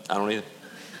was, though. I don't either.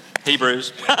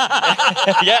 Hebrews.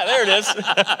 Yeah, there it is.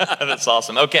 That's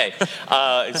awesome. Okay.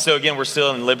 So again, we're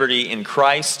still in liberty in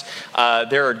Christ.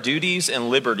 There are duties and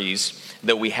liberties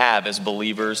that we have as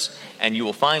believers, and you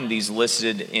will find these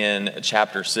listed in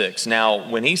chapter 6. Now,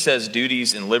 when he says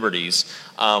duties and liberties,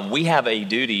 we have a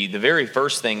duty. The very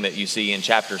first thing that you see in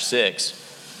chapter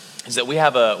 6 is that we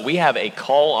have a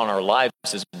call on our lives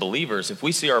as believers. If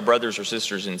we see our brothers or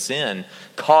sisters in sin,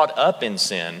 caught up in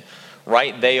sin,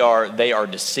 right? They are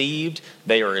deceived,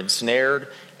 they are ensnared,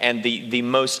 and the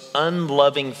most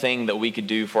unloving thing that we could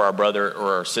do for our brother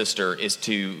or our sister is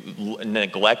to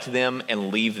neglect them and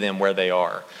leave them where they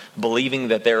are, believing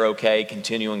that they're okay,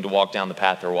 continuing to walk down the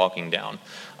path they're walking down.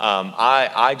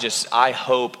 I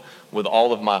hope with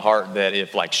all of my heart that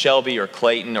if like Shelby or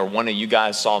Clayton or one of you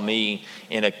guys saw me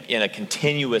in a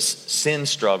continuous sin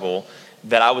struggle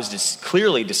that I was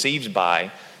clearly deceived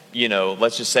by,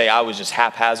 let's just say I was just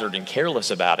haphazard and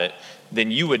careless about it, then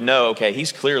you would know, okay,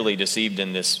 he's clearly deceived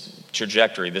in this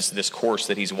trajectory, this course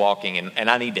that he's walking, and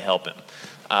I need to help him.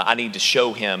 I need to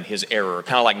show him his error,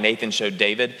 kind of like Nathan showed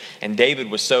David. And David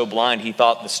was so blind, he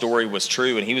thought the story was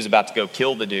true, and he was about to go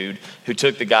kill the dude who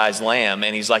took the guy's lamb.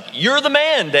 And he's like, "You're the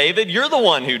man, David. You're the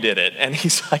one who did it." And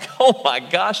he's like, "Oh my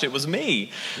gosh, it was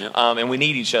me." Yep. And we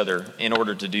need each other in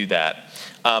order to do that.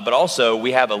 But also,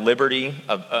 we have a liberty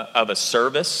of a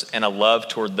service and a love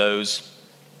toward those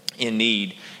in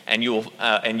need. And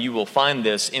you will find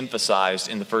this emphasized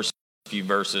in the first few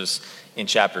verses in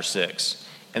chapter 6.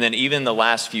 And then even the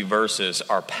last few verses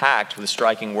are packed with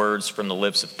striking words from the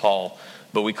lips of Paul.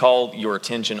 But we call your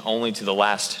attention only to the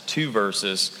last two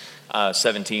verses,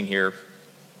 17 here.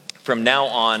 "From now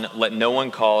on, let no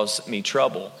one cause me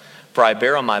trouble, for I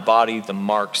bear on my body the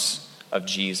marks of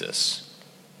Jesus."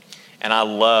 And I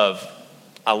love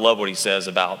what he says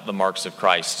about the marks of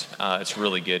Christ. It's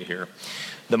really good here.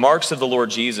 The marks of the Lord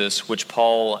Jesus, which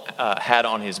Paul had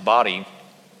on his body,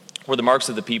 were the marks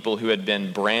of the people who had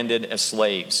been branded as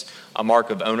slaves, a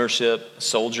mark of ownership,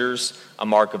 soldiers, a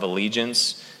mark of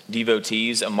allegiance,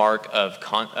 devotees, a mark of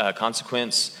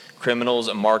consequence, criminals,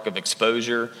 a mark of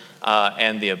exposure,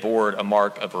 and the abhorred, a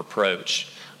mark of reproach.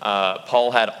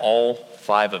 Paul had all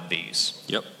 5 of these.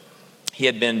 Yep. He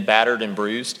had been battered and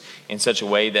bruised in such a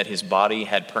way that his body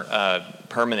had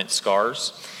permanent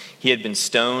scars. He had been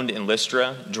stoned in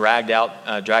Lystra, dragged out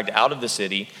of the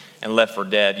city, and left for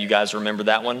dead. You guys remember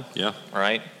that one? Yeah. All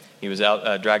right. He was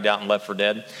dragged out and left for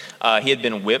dead. He had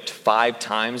been whipped 5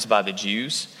 times by the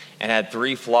Jews and had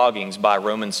 3 floggings by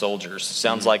Roman soldiers.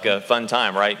 Sounds like a fun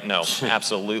time, right? No,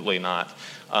 absolutely not.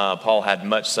 Paul had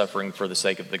much suffering for the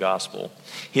sake of the gospel.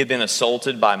 He had been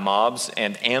assaulted by mobs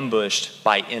and ambushed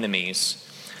by enemies.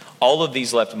 All of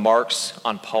these left marks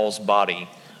on Paul's body,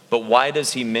 But why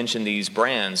does he mention these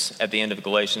brands at the end of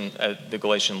the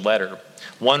Galatian letter?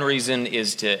 One reason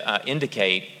is to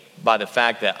indicate by the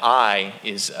fact that I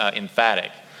is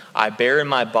emphatic. I bear in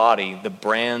my body the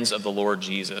brands of the Lord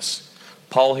Jesus.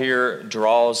 Paul here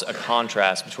draws a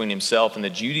contrast between himself and the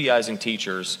Judaizing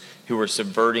teachers who were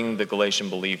subverting the Galatian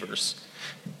believers.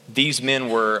 These men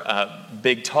were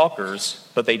big talkers,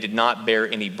 but they did not bear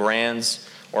any brands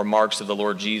or marks of the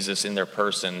Lord Jesus in their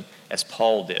person as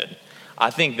Paul did. I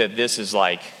think that this is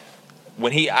like,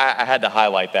 I had to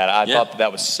highlight that. I thought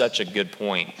that was such a good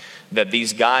point, that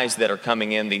these guys that are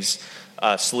coming in, these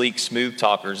sleek, smooth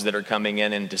talkers that are coming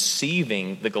in and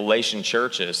deceiving the Galatian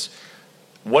churches,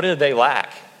 what do they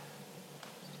lack?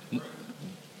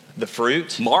 The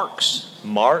fruit? Marks.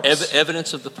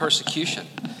 Evidence of the persecution.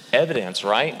 Evidence,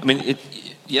 right? I mean, it's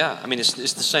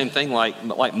the same thing.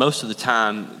 Like most of the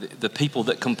time, the people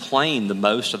that complain the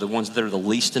most are the ones that are the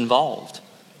least involved.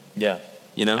 Yeah.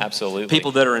 Absolutely.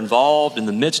 People that are involved in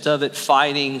the midst of it,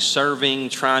 fighting, serving,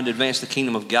 trying to advance the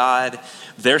kingdom of God.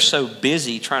 They're so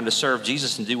busy trying to serve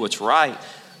Jesus and do what's right,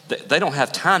 they don't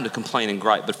have time to complain and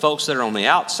gripe. But folks that are on the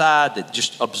outside, that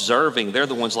just observing, they're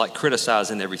the ones like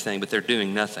criticizing everything, but they're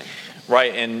doing nothing.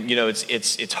 Right, and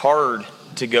it's hard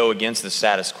to go against the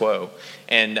status quo.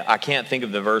 And I can't think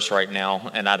of the verse right now,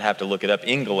 and I'd have to look it up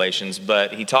in Galatians,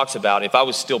 but he talks about, if I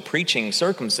was still preaching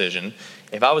circumcision,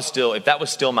 if that was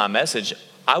still my message,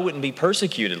 I wouldn't be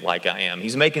persecuted like I am.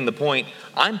 He's making the point,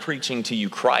 I'm preaching to you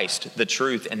Christ, the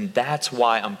truth, and that's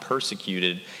why I'm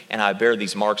persecuted, and I bear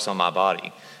these marks on my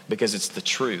body, because it's the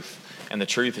truth, and the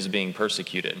truth is being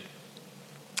persecuted.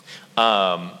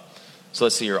 So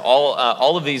let's see here.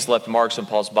 All of these left marks on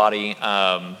Paul's body,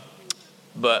 but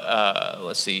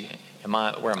let's see.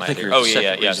 Where am I here? Oh,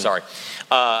 yeah, sorry.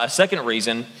 A second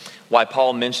reason why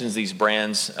Paul mentions these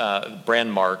brand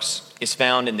marks is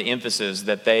found in the emphasis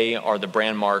that they are the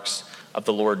brand marks of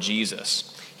the Lord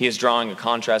Jesus. He is drawing a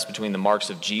contrast between the marks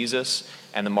of Jesus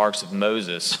and the marks of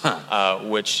Moses,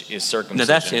 which is circumcision. Now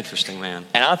that's interesting, man.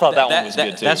 And I thought that one was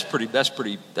good too. That's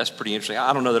pretty interesting.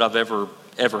 I don't know that I've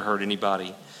ever heard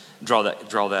anybody draw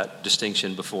that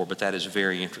distinction before, but that is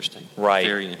very interesting. Right.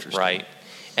 Very interesting. Right.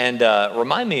 And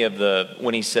remind me of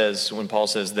when Paul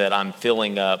says that I'm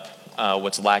filling up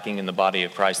what's lacking in the body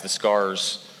of Christ, the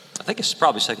scars. I think it's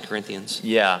probably 2 Corinthians.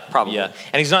 Yeah, probably. Yeah.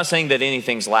 And he's not saying that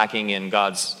anything's lacking in in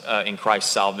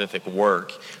Christ's salvific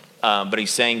work, but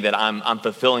he's saying that I'm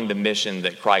fulfilling the mission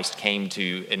that Christ came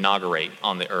to inaugurate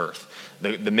on the earth.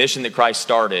 The mission that Christ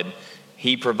started,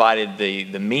 he provided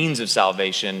the means of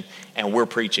salvation, and we're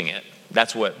preaching it.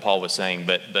 That's what Paul was saying.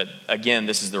 But again,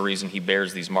 this is the reason he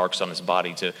bears these marks on his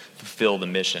body, to fulfill the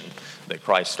mission that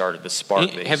Christ started, the spark that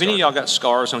he started. Have any of y'all got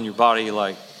scars on your body,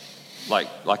 like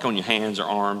on your hands or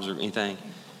arms or anything?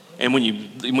 And when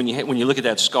you look at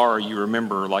that scar, you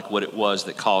remember like what it was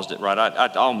that caused it, right? I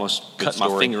almost cut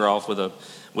my finger off with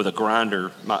a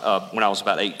grinder when I was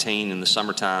about 18 in the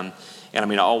summertime. And I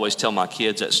mean, I always tell my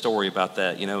kids that story about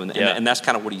that, and that's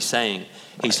kind of what he's saying.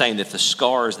 He's saying that the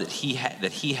scars that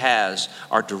he has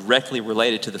are directly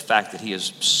related to the fact that he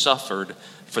has suffered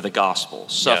for the gospel,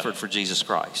 suffered for Jesus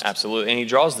Christ. Absolutely. And he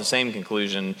draws the same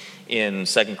conclusion in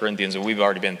 2 Corinthians, and we've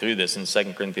already been through this in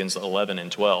 2 Corinthians 11 and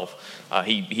 12.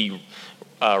 He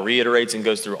reiterates and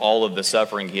goes through all of the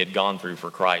suffering he had gone through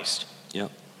for Christ. Yep.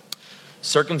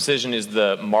 Circumcision is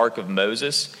the mark of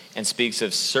Moses and speaks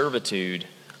of servitude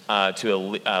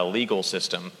to a legal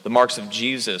system. The marks of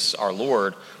Jesus, our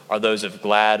Lord, are those of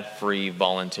glad, free,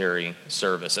 voluntary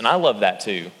service. And I love that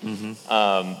too,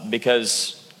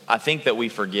 because I think that we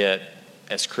forget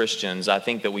as Christians, I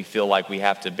think that we feel like we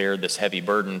have to bear this heavy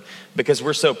burden because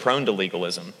we're so prone to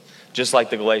legalism. Just like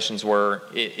the Galatians were,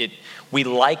 we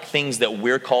like things that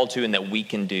we're called to and that we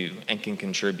can do and can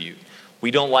contribute.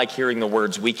 We don't like hearing the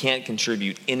words, we can't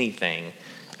contribute anything,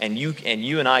 and you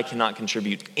and I cannot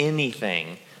contribute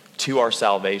anything to our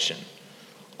salvation.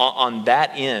 On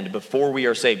that end, before we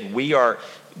are saved,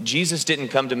 Jesus didn't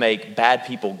come to make bad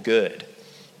people good.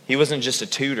 He wasn't just a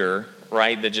tutor,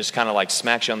 right, that just kind of like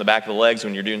smacks you on the back of the legs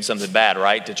when you're doing something bad,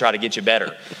 right, to try to get you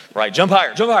better, right? Jump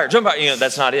higher, jump higher, jump higher.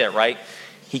 That's not it, right?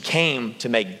 He came to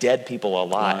make dead people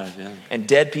alive. Yeah. And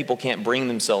dead people can't bring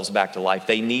themselves back to life.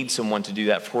 They need someone to do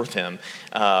that for them,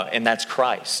 and that's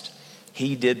Christ.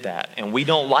 He did that, and we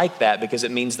don't like that because it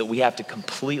means that we have to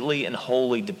completely and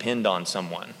wholly depend on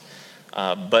someone.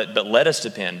 But let us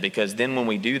depend, because then when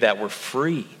we do that, we're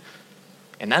free.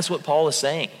 And that's what Paul is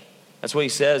saying. That's what he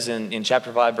says in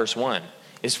chapter 5, verse 1.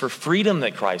 It's for freedom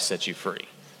that Christ sets you free.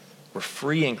 We're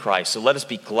free in Christ, so let us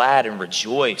be glad and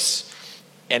rejoice.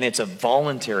 And it's a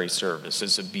voluntary service.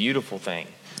 It's a beautiful thing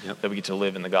that we get to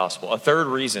live in the gospel. A third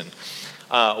reason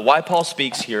Why Paul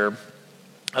speaks here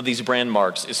of these brand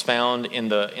marks is found in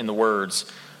the words,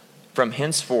 "From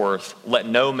henceforth, let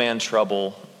no man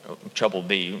trouble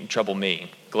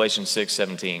me." Galatians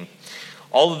 6:17.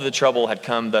 All of the trouble had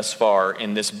come thus far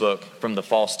in this book from the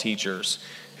false teachers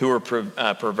who were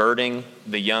perverting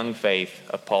the young faith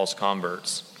of Paul's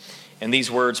converts. In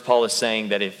these words, Paul is saying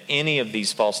that if any of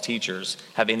these false teachers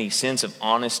have any sense of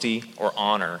honesty or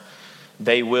honor,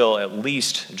 they will at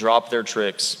least drop their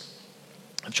tricks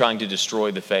of trying to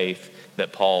destroy the faith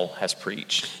that Paul has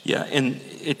preached. Yeah, and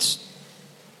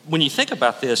when you think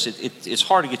about this, it's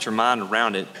hard to get your mind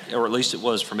around it, or at least it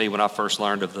was for me when I first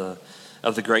learned of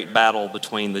the great battle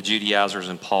between the Judaizers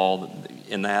and Paul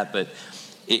in that. But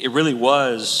it really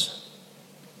was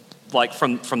like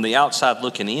from the outside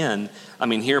looking in. I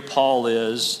mean, here Paul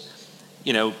is,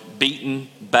 beaten,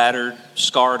 battered,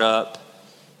 scarred up,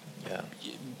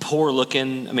 poor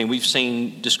looking. I mean, we've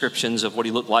seen descriptions of what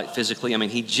he looked like physically. I mean,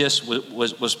 he just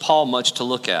was Paul much to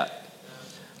look at?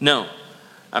 No.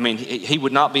 I mean, he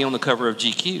would not be on the cover of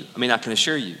GQ. I mean, I can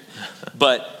assure you.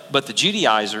 But the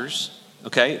Judaizers,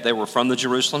 okay, they were from the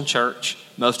Jerusalem church.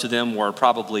 Most of them were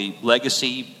probably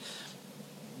legacy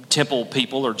temple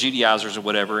people or Judaizers or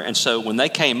whatever. And so when they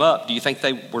came up, do you think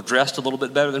they were dressed a little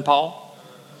bit better than Paul?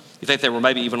 You think they were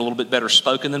maybe even a little bit better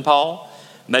spoken than Paul?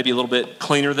 Maybe a little bit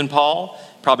cleaner than Paul?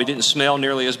 Probably didn't smell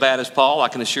nearly as bad as Paul, I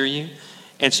can assure you.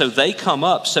 And so they come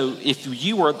up. So if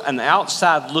you were an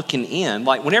outside looking in,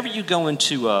 like whenever you go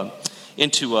into a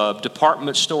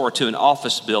department store or to an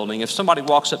office building, if somebody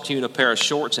walks up to you in a pair of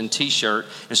shorts and t-shirt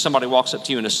and somebody walks up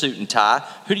to you in a suit and tie,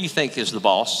 who do you think is the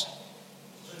boss?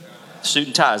 Suit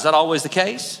and tie. Is that always the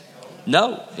case?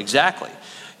 No, exactly.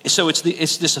 So it's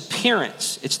this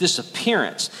appearance. It's this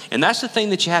appearance. And that's the thing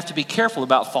that you have to be careful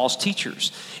about false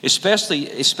teachers,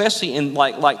 especially in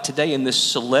like today in this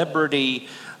celebrity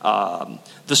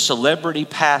the celebrity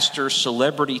pastor,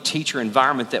 celebrity teacher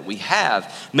environment that we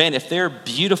have. Man, if they're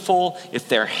beautiful, if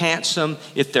they're handsome,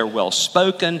 if they're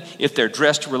well-spoken, if they're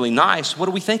dressed really nice, what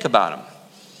do we think about them?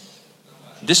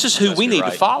 This is who we need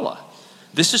to follow.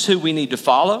 This is who we need to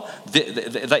follow.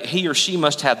 He or she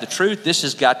must have the truth. This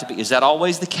has got to be. Is that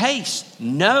always the case?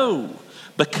 No,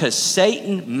 because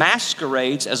Satan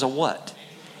masquerades as a what?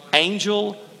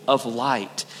 Angel of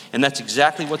light. And that's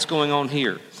exactly what's going on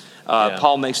here.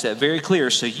 Paul makes that very clear.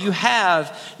 So you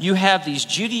have these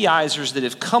Judaizers that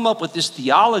have come up with this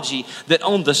theology that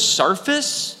on the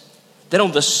surface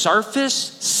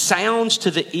sounds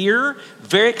to the ear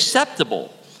very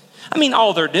acceptable. I mean,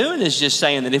 all they're doing is just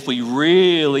saying that if we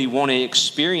really want to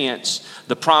experience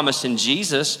the promise in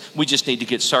Jesus, we just need to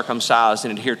get circumcised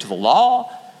and adhere to the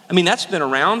law. I mean, that's been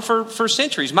around for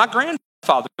centuries. My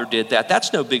grandfather did that.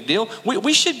 That's no big deal.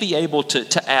 We should be able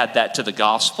to add that to the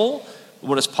gospel.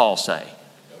 What does Paul say?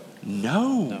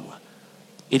 No.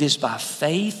 It is by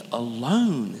faith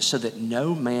alone so that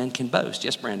no man can boast.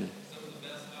 Yes, Brandon?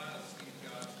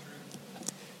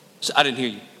 So, I didn't hear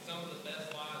you.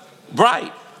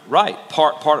 Right.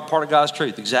 Part of God's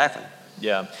truth, exactly.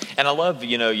 Yeah, and I love,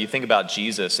 you think about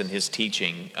Jesus and his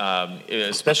teaching,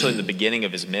 especially in the beginning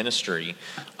of his ministry.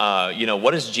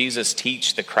 What does Jesus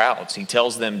teach the crowds? He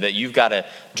tells them that you've got to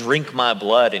drink my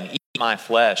blood and eat my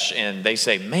flesh. And they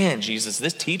say, man, Jesus,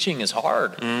 this teaching is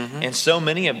hard. Mm-hmm. And so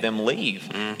many of them leave.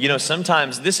 Mm-hmm.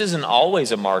 Sometimes this isn't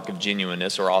always a mark of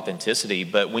genuineness or authenticity,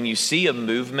 but when you see a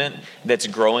movement that's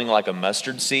growing like a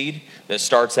mustard seed that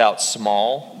starts out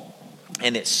small,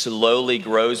 and it slowly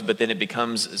grows, but then it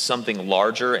becomes something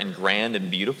larger and grand and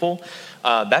beautiful.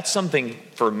 That's something,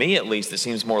 for me at least, that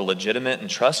seems more legitimate and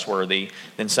trustworthy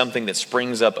than something that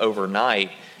springs up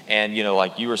overnight. And,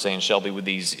 like you were saying, Shelby, with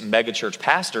these megachurch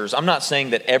pastors, I'm not saying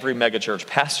that every megachurch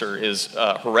pastor is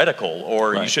heretical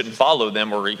or you shouldn't follow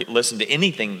them or listen to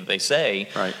anything that they say.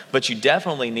 Right. But you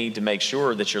definitely need to make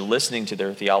sure that you're listening to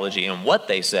their theology and what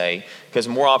they say, because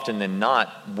more often than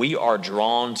not, we are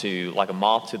drawn to, like a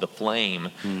moth to the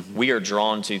flame, we are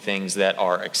drawn to things that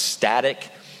are ecstatic,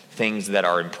 things that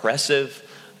are impressive,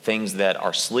 things that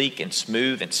are sleek and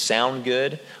smooth and sound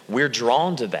good. We're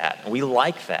drawn to that. We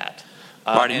like that.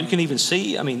 Right, and you can even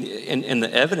see, and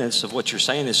the evidence of what you're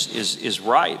saying is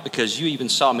right, because you even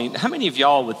saw, how many of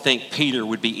y'all would think Peter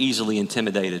would be easily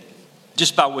intimidated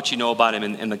just by what you know about him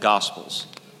in the Gospels?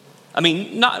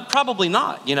 Probably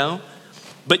not,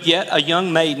 But yet a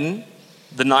young maiden,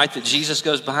 the night that Jesus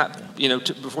goes behind,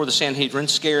 before the Sanhedrin,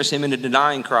 scares him into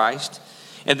denying Christ.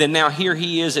 And then now here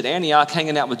he is at Antioch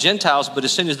hanging out with Gentiles, but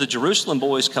as soon as the Jerusalem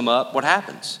boys come up, what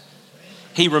happens?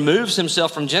 He removes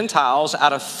himself from Gentiles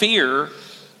out of fear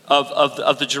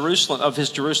of his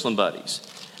Jerusalem buddies.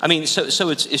 So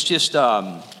it's just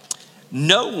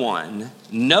no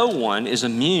one is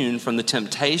immune from the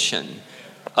temptation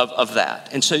of that.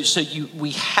 And so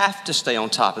we have to stay on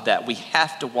top of that. We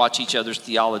have to watch each other's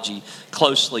theology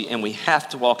closely, and we have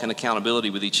to walk in accountability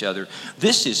with each other.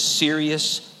 This is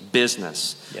serious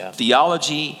business. Yeah.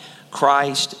 Theology,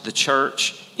 Christ, the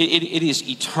church, it is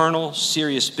eternal,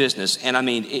 serious business. And I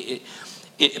mean,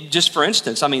 just for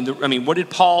instance, I mean, what did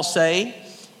Paul say?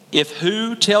 If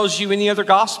who tells you any other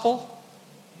gospel?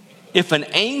 If an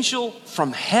angel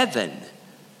from heaven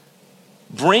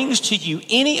brings to you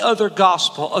any other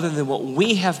gospel other than what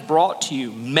we have brought to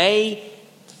you, may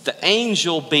the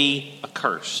angel be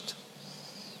accursed.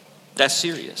 That's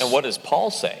serious. And what does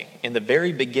Paul say in the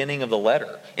very beginning of the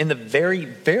letter? In the very,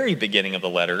 very beginning of the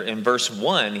letter, in verse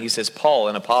 1, he says, Paul,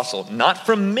 an apostle, not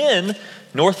from men,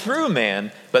 nor through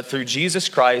man, but through Jesus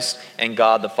Christ and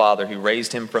God the Father, who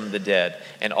raised him from the dead,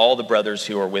 and all the brothers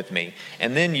who are with me.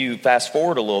 And then you fast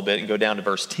forward a little bit and go down to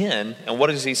verse 10, and what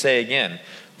does he say again?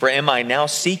 For am I now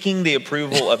seeking the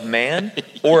approval of man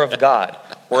or of God?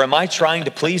 Or am I trying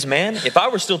to please man? If I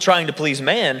were still trying to please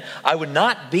man, I would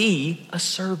not be a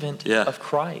servant of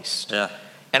Christ. Yeah.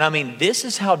 And I mean, this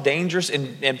is how dangerous,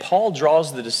 and Paul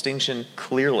draws the distinction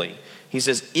clearly. He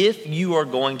says, if you are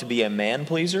going to be a man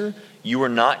pleaser, you are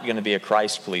not going to be a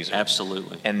Christ pleaser.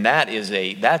 Absolutely. And that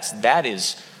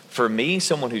is for me,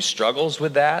 someone who struggles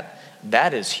with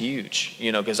that is huge,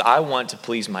 because I want to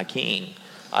please my king.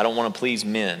 I don't want to please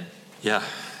men. Yeah.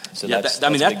 So that's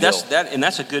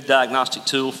a good diagnostic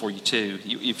tool for you too.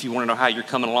 If you want to know how you're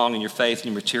coming along in your faith and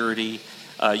your maturity,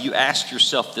 you ask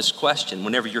yourself this question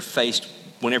whenever you're faced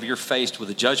with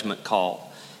a judgment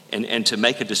call and to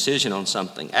make a decision on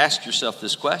something. Ask yourself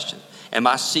this question: am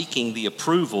I seeking the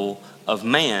approval of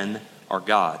man or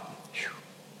God?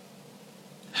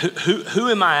 Who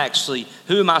am I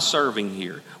serving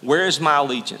here? Where is my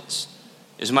allegiance?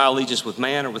 Is my allegiance with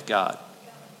man or with God?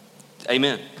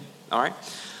 Amen. All right.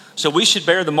 So we should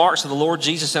bear the marks of the Lord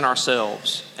Jesus in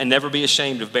ourselves and never be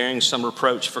ashamed of bearing some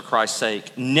reproach for Christ's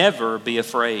sake. Never be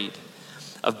afraid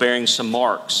of bearing some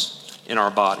marks in our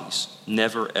bodies.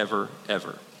 Never, ever,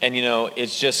 ever. And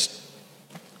it's just,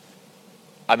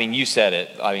 you said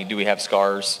it. Do we have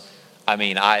scars?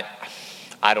 I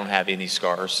don't have any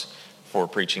scars for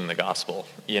preaching the gospel,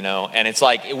 and it's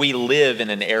like we live in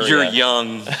an area. You're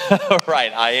young.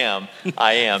 Right, I am.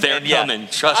 They're coming,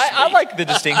 trust me. I like the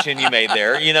distinction you made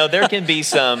there. There can be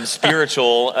some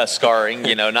spiritual scarring,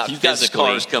 not You've physically. got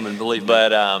scars coming, believe me.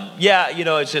 But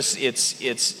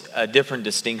it's a different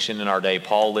distinction in our day.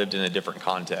 Paul lived in a different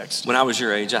context. When I was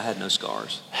your age, I had no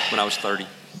scars. When I was 30.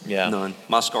 Yeah. None.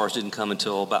 My scars didn't come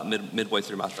until about midway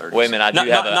through my 30s. Wait a minute,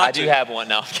 I do have one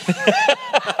now.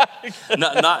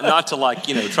 not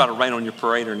to try to rain on your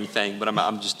parade or anything, but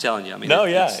I'm just telling you.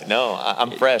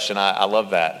 I'm fresh and I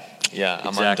love that. Yeah,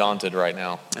 exactly. I'm undaunted right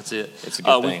now. That's it. It's a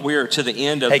good thing. We are to the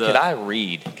end of Could I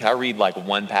read like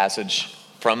one passage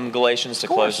from Galatians to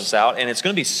close this out? And it's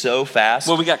going to be so fast.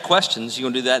 Well, we got questions. You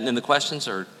want to do that and then the questions,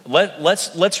 or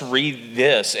let's read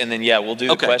this and then we'll do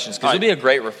the questions, because it'll be a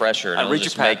great refresher. And read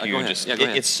your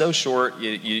it's so short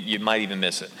you might even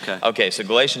miss it. Okay, so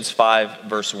Galatians 5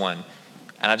 verse 1,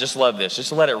 and I just love this. Just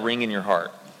to let it ring in your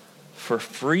heart. For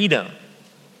freedom,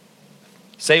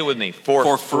 say it with me.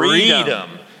 For freedom,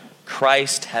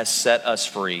 Christ has set us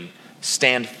free.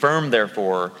 Stand firm,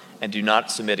 therefore, and do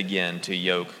not submit again to a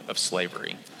yoke of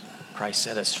slavery. Christ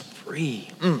set us free.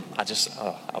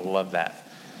 I love that.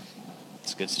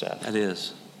 It's good stuff. It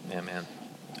is. Yeah, man.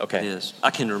 Okay. It is.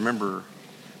 I can remember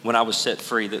when I was set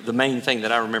free, the main thing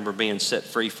that I remember being set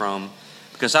free from,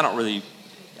 because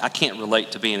I can't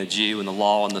relate to being a Jew and the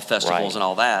law and the festivals and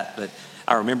all that, but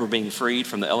I remember being freed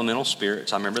from the elemental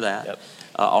spirits. I remember that. Yep.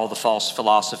 All the false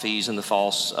philosophies and the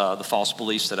false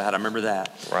beliefs that I had. I remember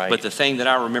that. Right. But the thing that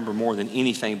I remember more than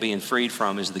anything being freed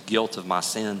from is the guilt of my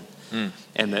sin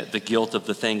and the guilt of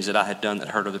the things that I had done that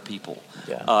hurt other people.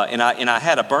 Yeah. And I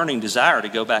had a burning desire to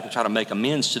go back and try to make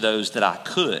amends to those that I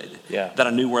could, that I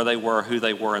knew where they were, who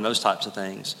they were, and those types of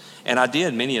things. And I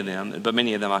did many of them, but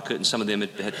many of them I couldn't. Some of them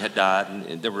had died,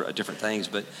 and there were different things.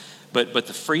 But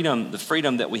the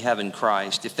freedom that we have in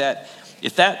Christ, if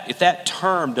that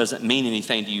term doesn't mean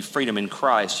anything to you, freedom in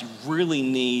Christ, you really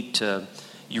need to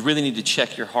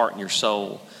check your heart and your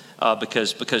soul,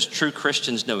 because true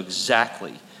Christians know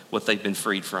exactly what they've been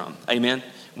freed from. Amen.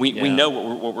 We know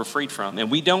what we're freed from, and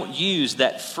we don't use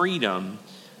that freedom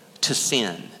to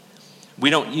sin. We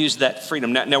don't use that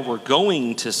freedom. Now we're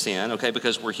going to sin, okay,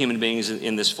 because we're human beings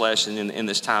in this flesh and in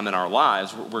this time in our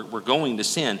lives. We're going to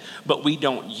sin, but we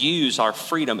don't use our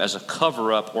freedom as a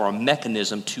cover-up or a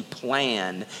mechanism to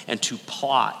plan and to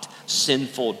plot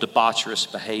sinful,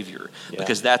 debaucherous behavior, Yeah.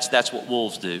 because that's what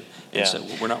wolves do. And Yeah. so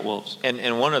we're not wolves.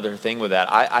 And one other thing with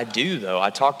that, I do though. I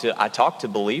talk to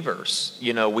believers.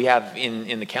 You know, we have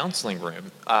in the counseling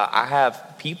room. I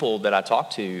have people that I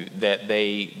talk to that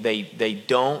they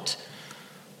don't.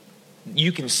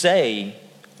 You can say,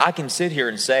 I can sit here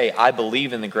and say I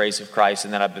believe in the grace of Christ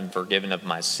and that I've been forgiven of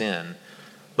my sin,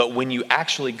 but when you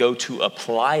actually go to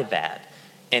apply that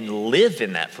and live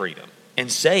in that freedom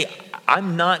and say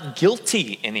I'm not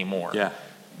guilty anymore. Yeah.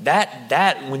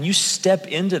 That when you step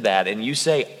into that and you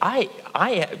say,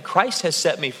 Christ has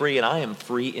set me free and I am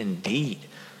free indeed.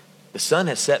 The Son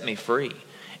has set me free.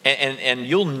 And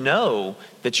you'll know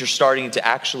that you're starting to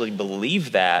actually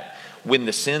believe that when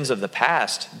the sins of the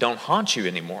past don't haunt you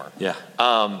anymore. Yeah.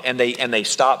 And they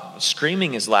stop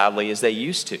screaming as loudly as they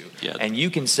used to. Yeah. And you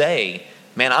can say,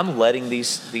 man, I'm letting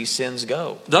these sins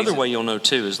go. The other way you'll know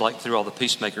too is like through all the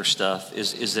peacemaker stuff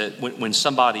is that when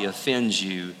somebody offends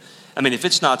you, I mean, if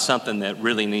it's not something that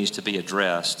really needs to be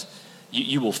addressed,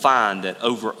 you will find that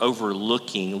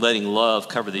overlooking, letting love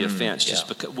cover the offense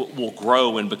will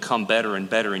grow and become better and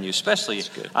better in you. Especially,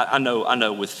 I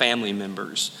know with family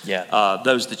members,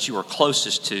 those that you are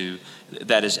closest to,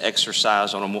 that is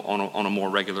exercised on a more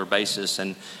regular basis.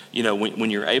 And you know, when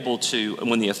you're able to,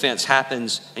 when the offense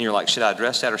happens, and you're like, should I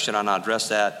address that or should I not address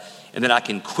that? And then I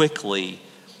can quickly,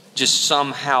 just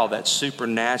somehow, that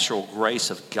supernatural grace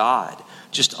of God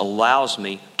just allows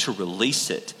me to release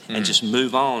it and just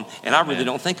move on. And I really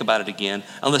don't think about it again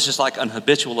unless it's like an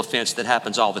habitual offense that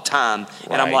happens all the time. Right.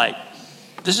 And I'm like,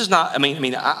 this is not,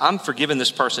 I'm forgiving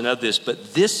this person of this,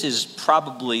 but this is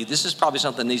probably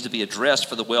something that needs to be addressed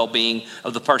for the well-being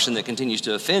of the person that continues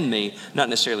to offend me, not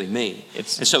necessarily me. And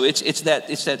so it's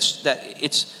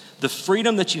the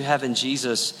freedom that you have in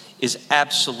Jesus is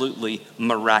absolutely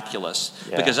miraculous.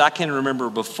 Yeah. Because I can remember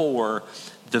before,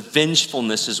 the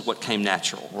vengefulness is what came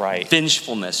natural. Right.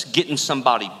 Vengefulness, getting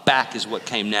somebody back is what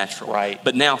came natural. Right.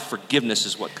 But now forgiveness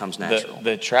is what comes natural.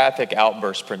 The traffic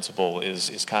outburst principle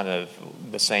is kind of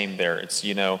the same there. It's,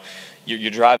 you know,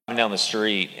 you're driving down the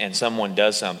street and someone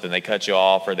does something, they cut you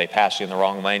off or they pass you in the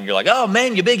wrong lane. You're like, oh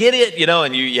man, you big idiot, you know,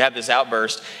 and you have this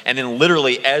outburst. And then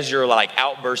literally as you're like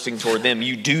outbursting toward them,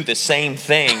 you do the same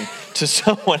thing to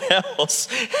someone else.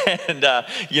 And,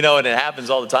 you know, and it happens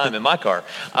all the time in my car,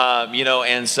 you know,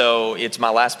 and so it's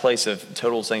my last place of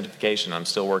total sanctification. I'm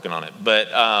still working on it.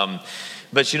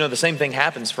 But you know, the same thing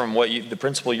happens from the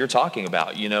principle you're talking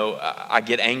about. You know, I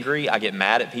get angry, I get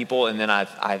mad at people, and then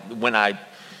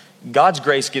God's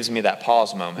grace gives me that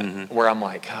pause moment where I'm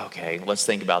like, okay, let's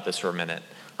think about this for a minute.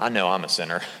 I know I'm a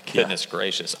sinner. Goodness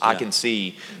gracious. I can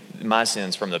see my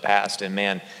sins from the past, and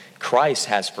man, Christ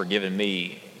has forgiven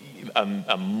me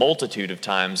a multitude of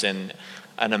times and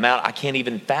an amount I can't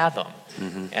even fathom.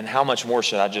 And how much more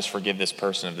should I just forgive this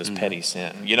person of this petty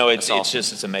sin? You know, it's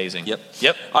amazing.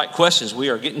 Yep. All right, questions. We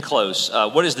are getting close.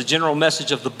 What is the general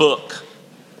message of the book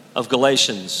of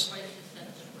Galatians?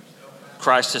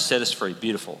 Christ has set us free.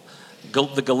 Beautiful.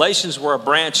 The Galatians were a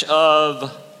branch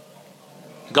of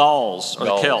Gauls or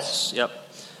the Celts. Yep.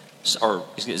 Or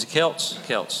is it Celts?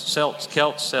 Celts.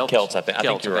 I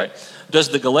think you're right. Does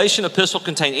the Galatian epistle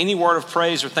contain any word of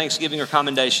praise or thanksgiving or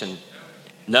commendation?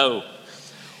 No.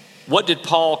 What did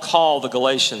Paul call the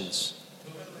Galatians?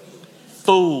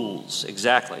 Fools.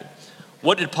 Exactly.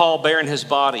 What did Paul bear in his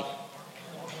body?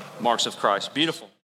 Marks of Christ. Beautiful.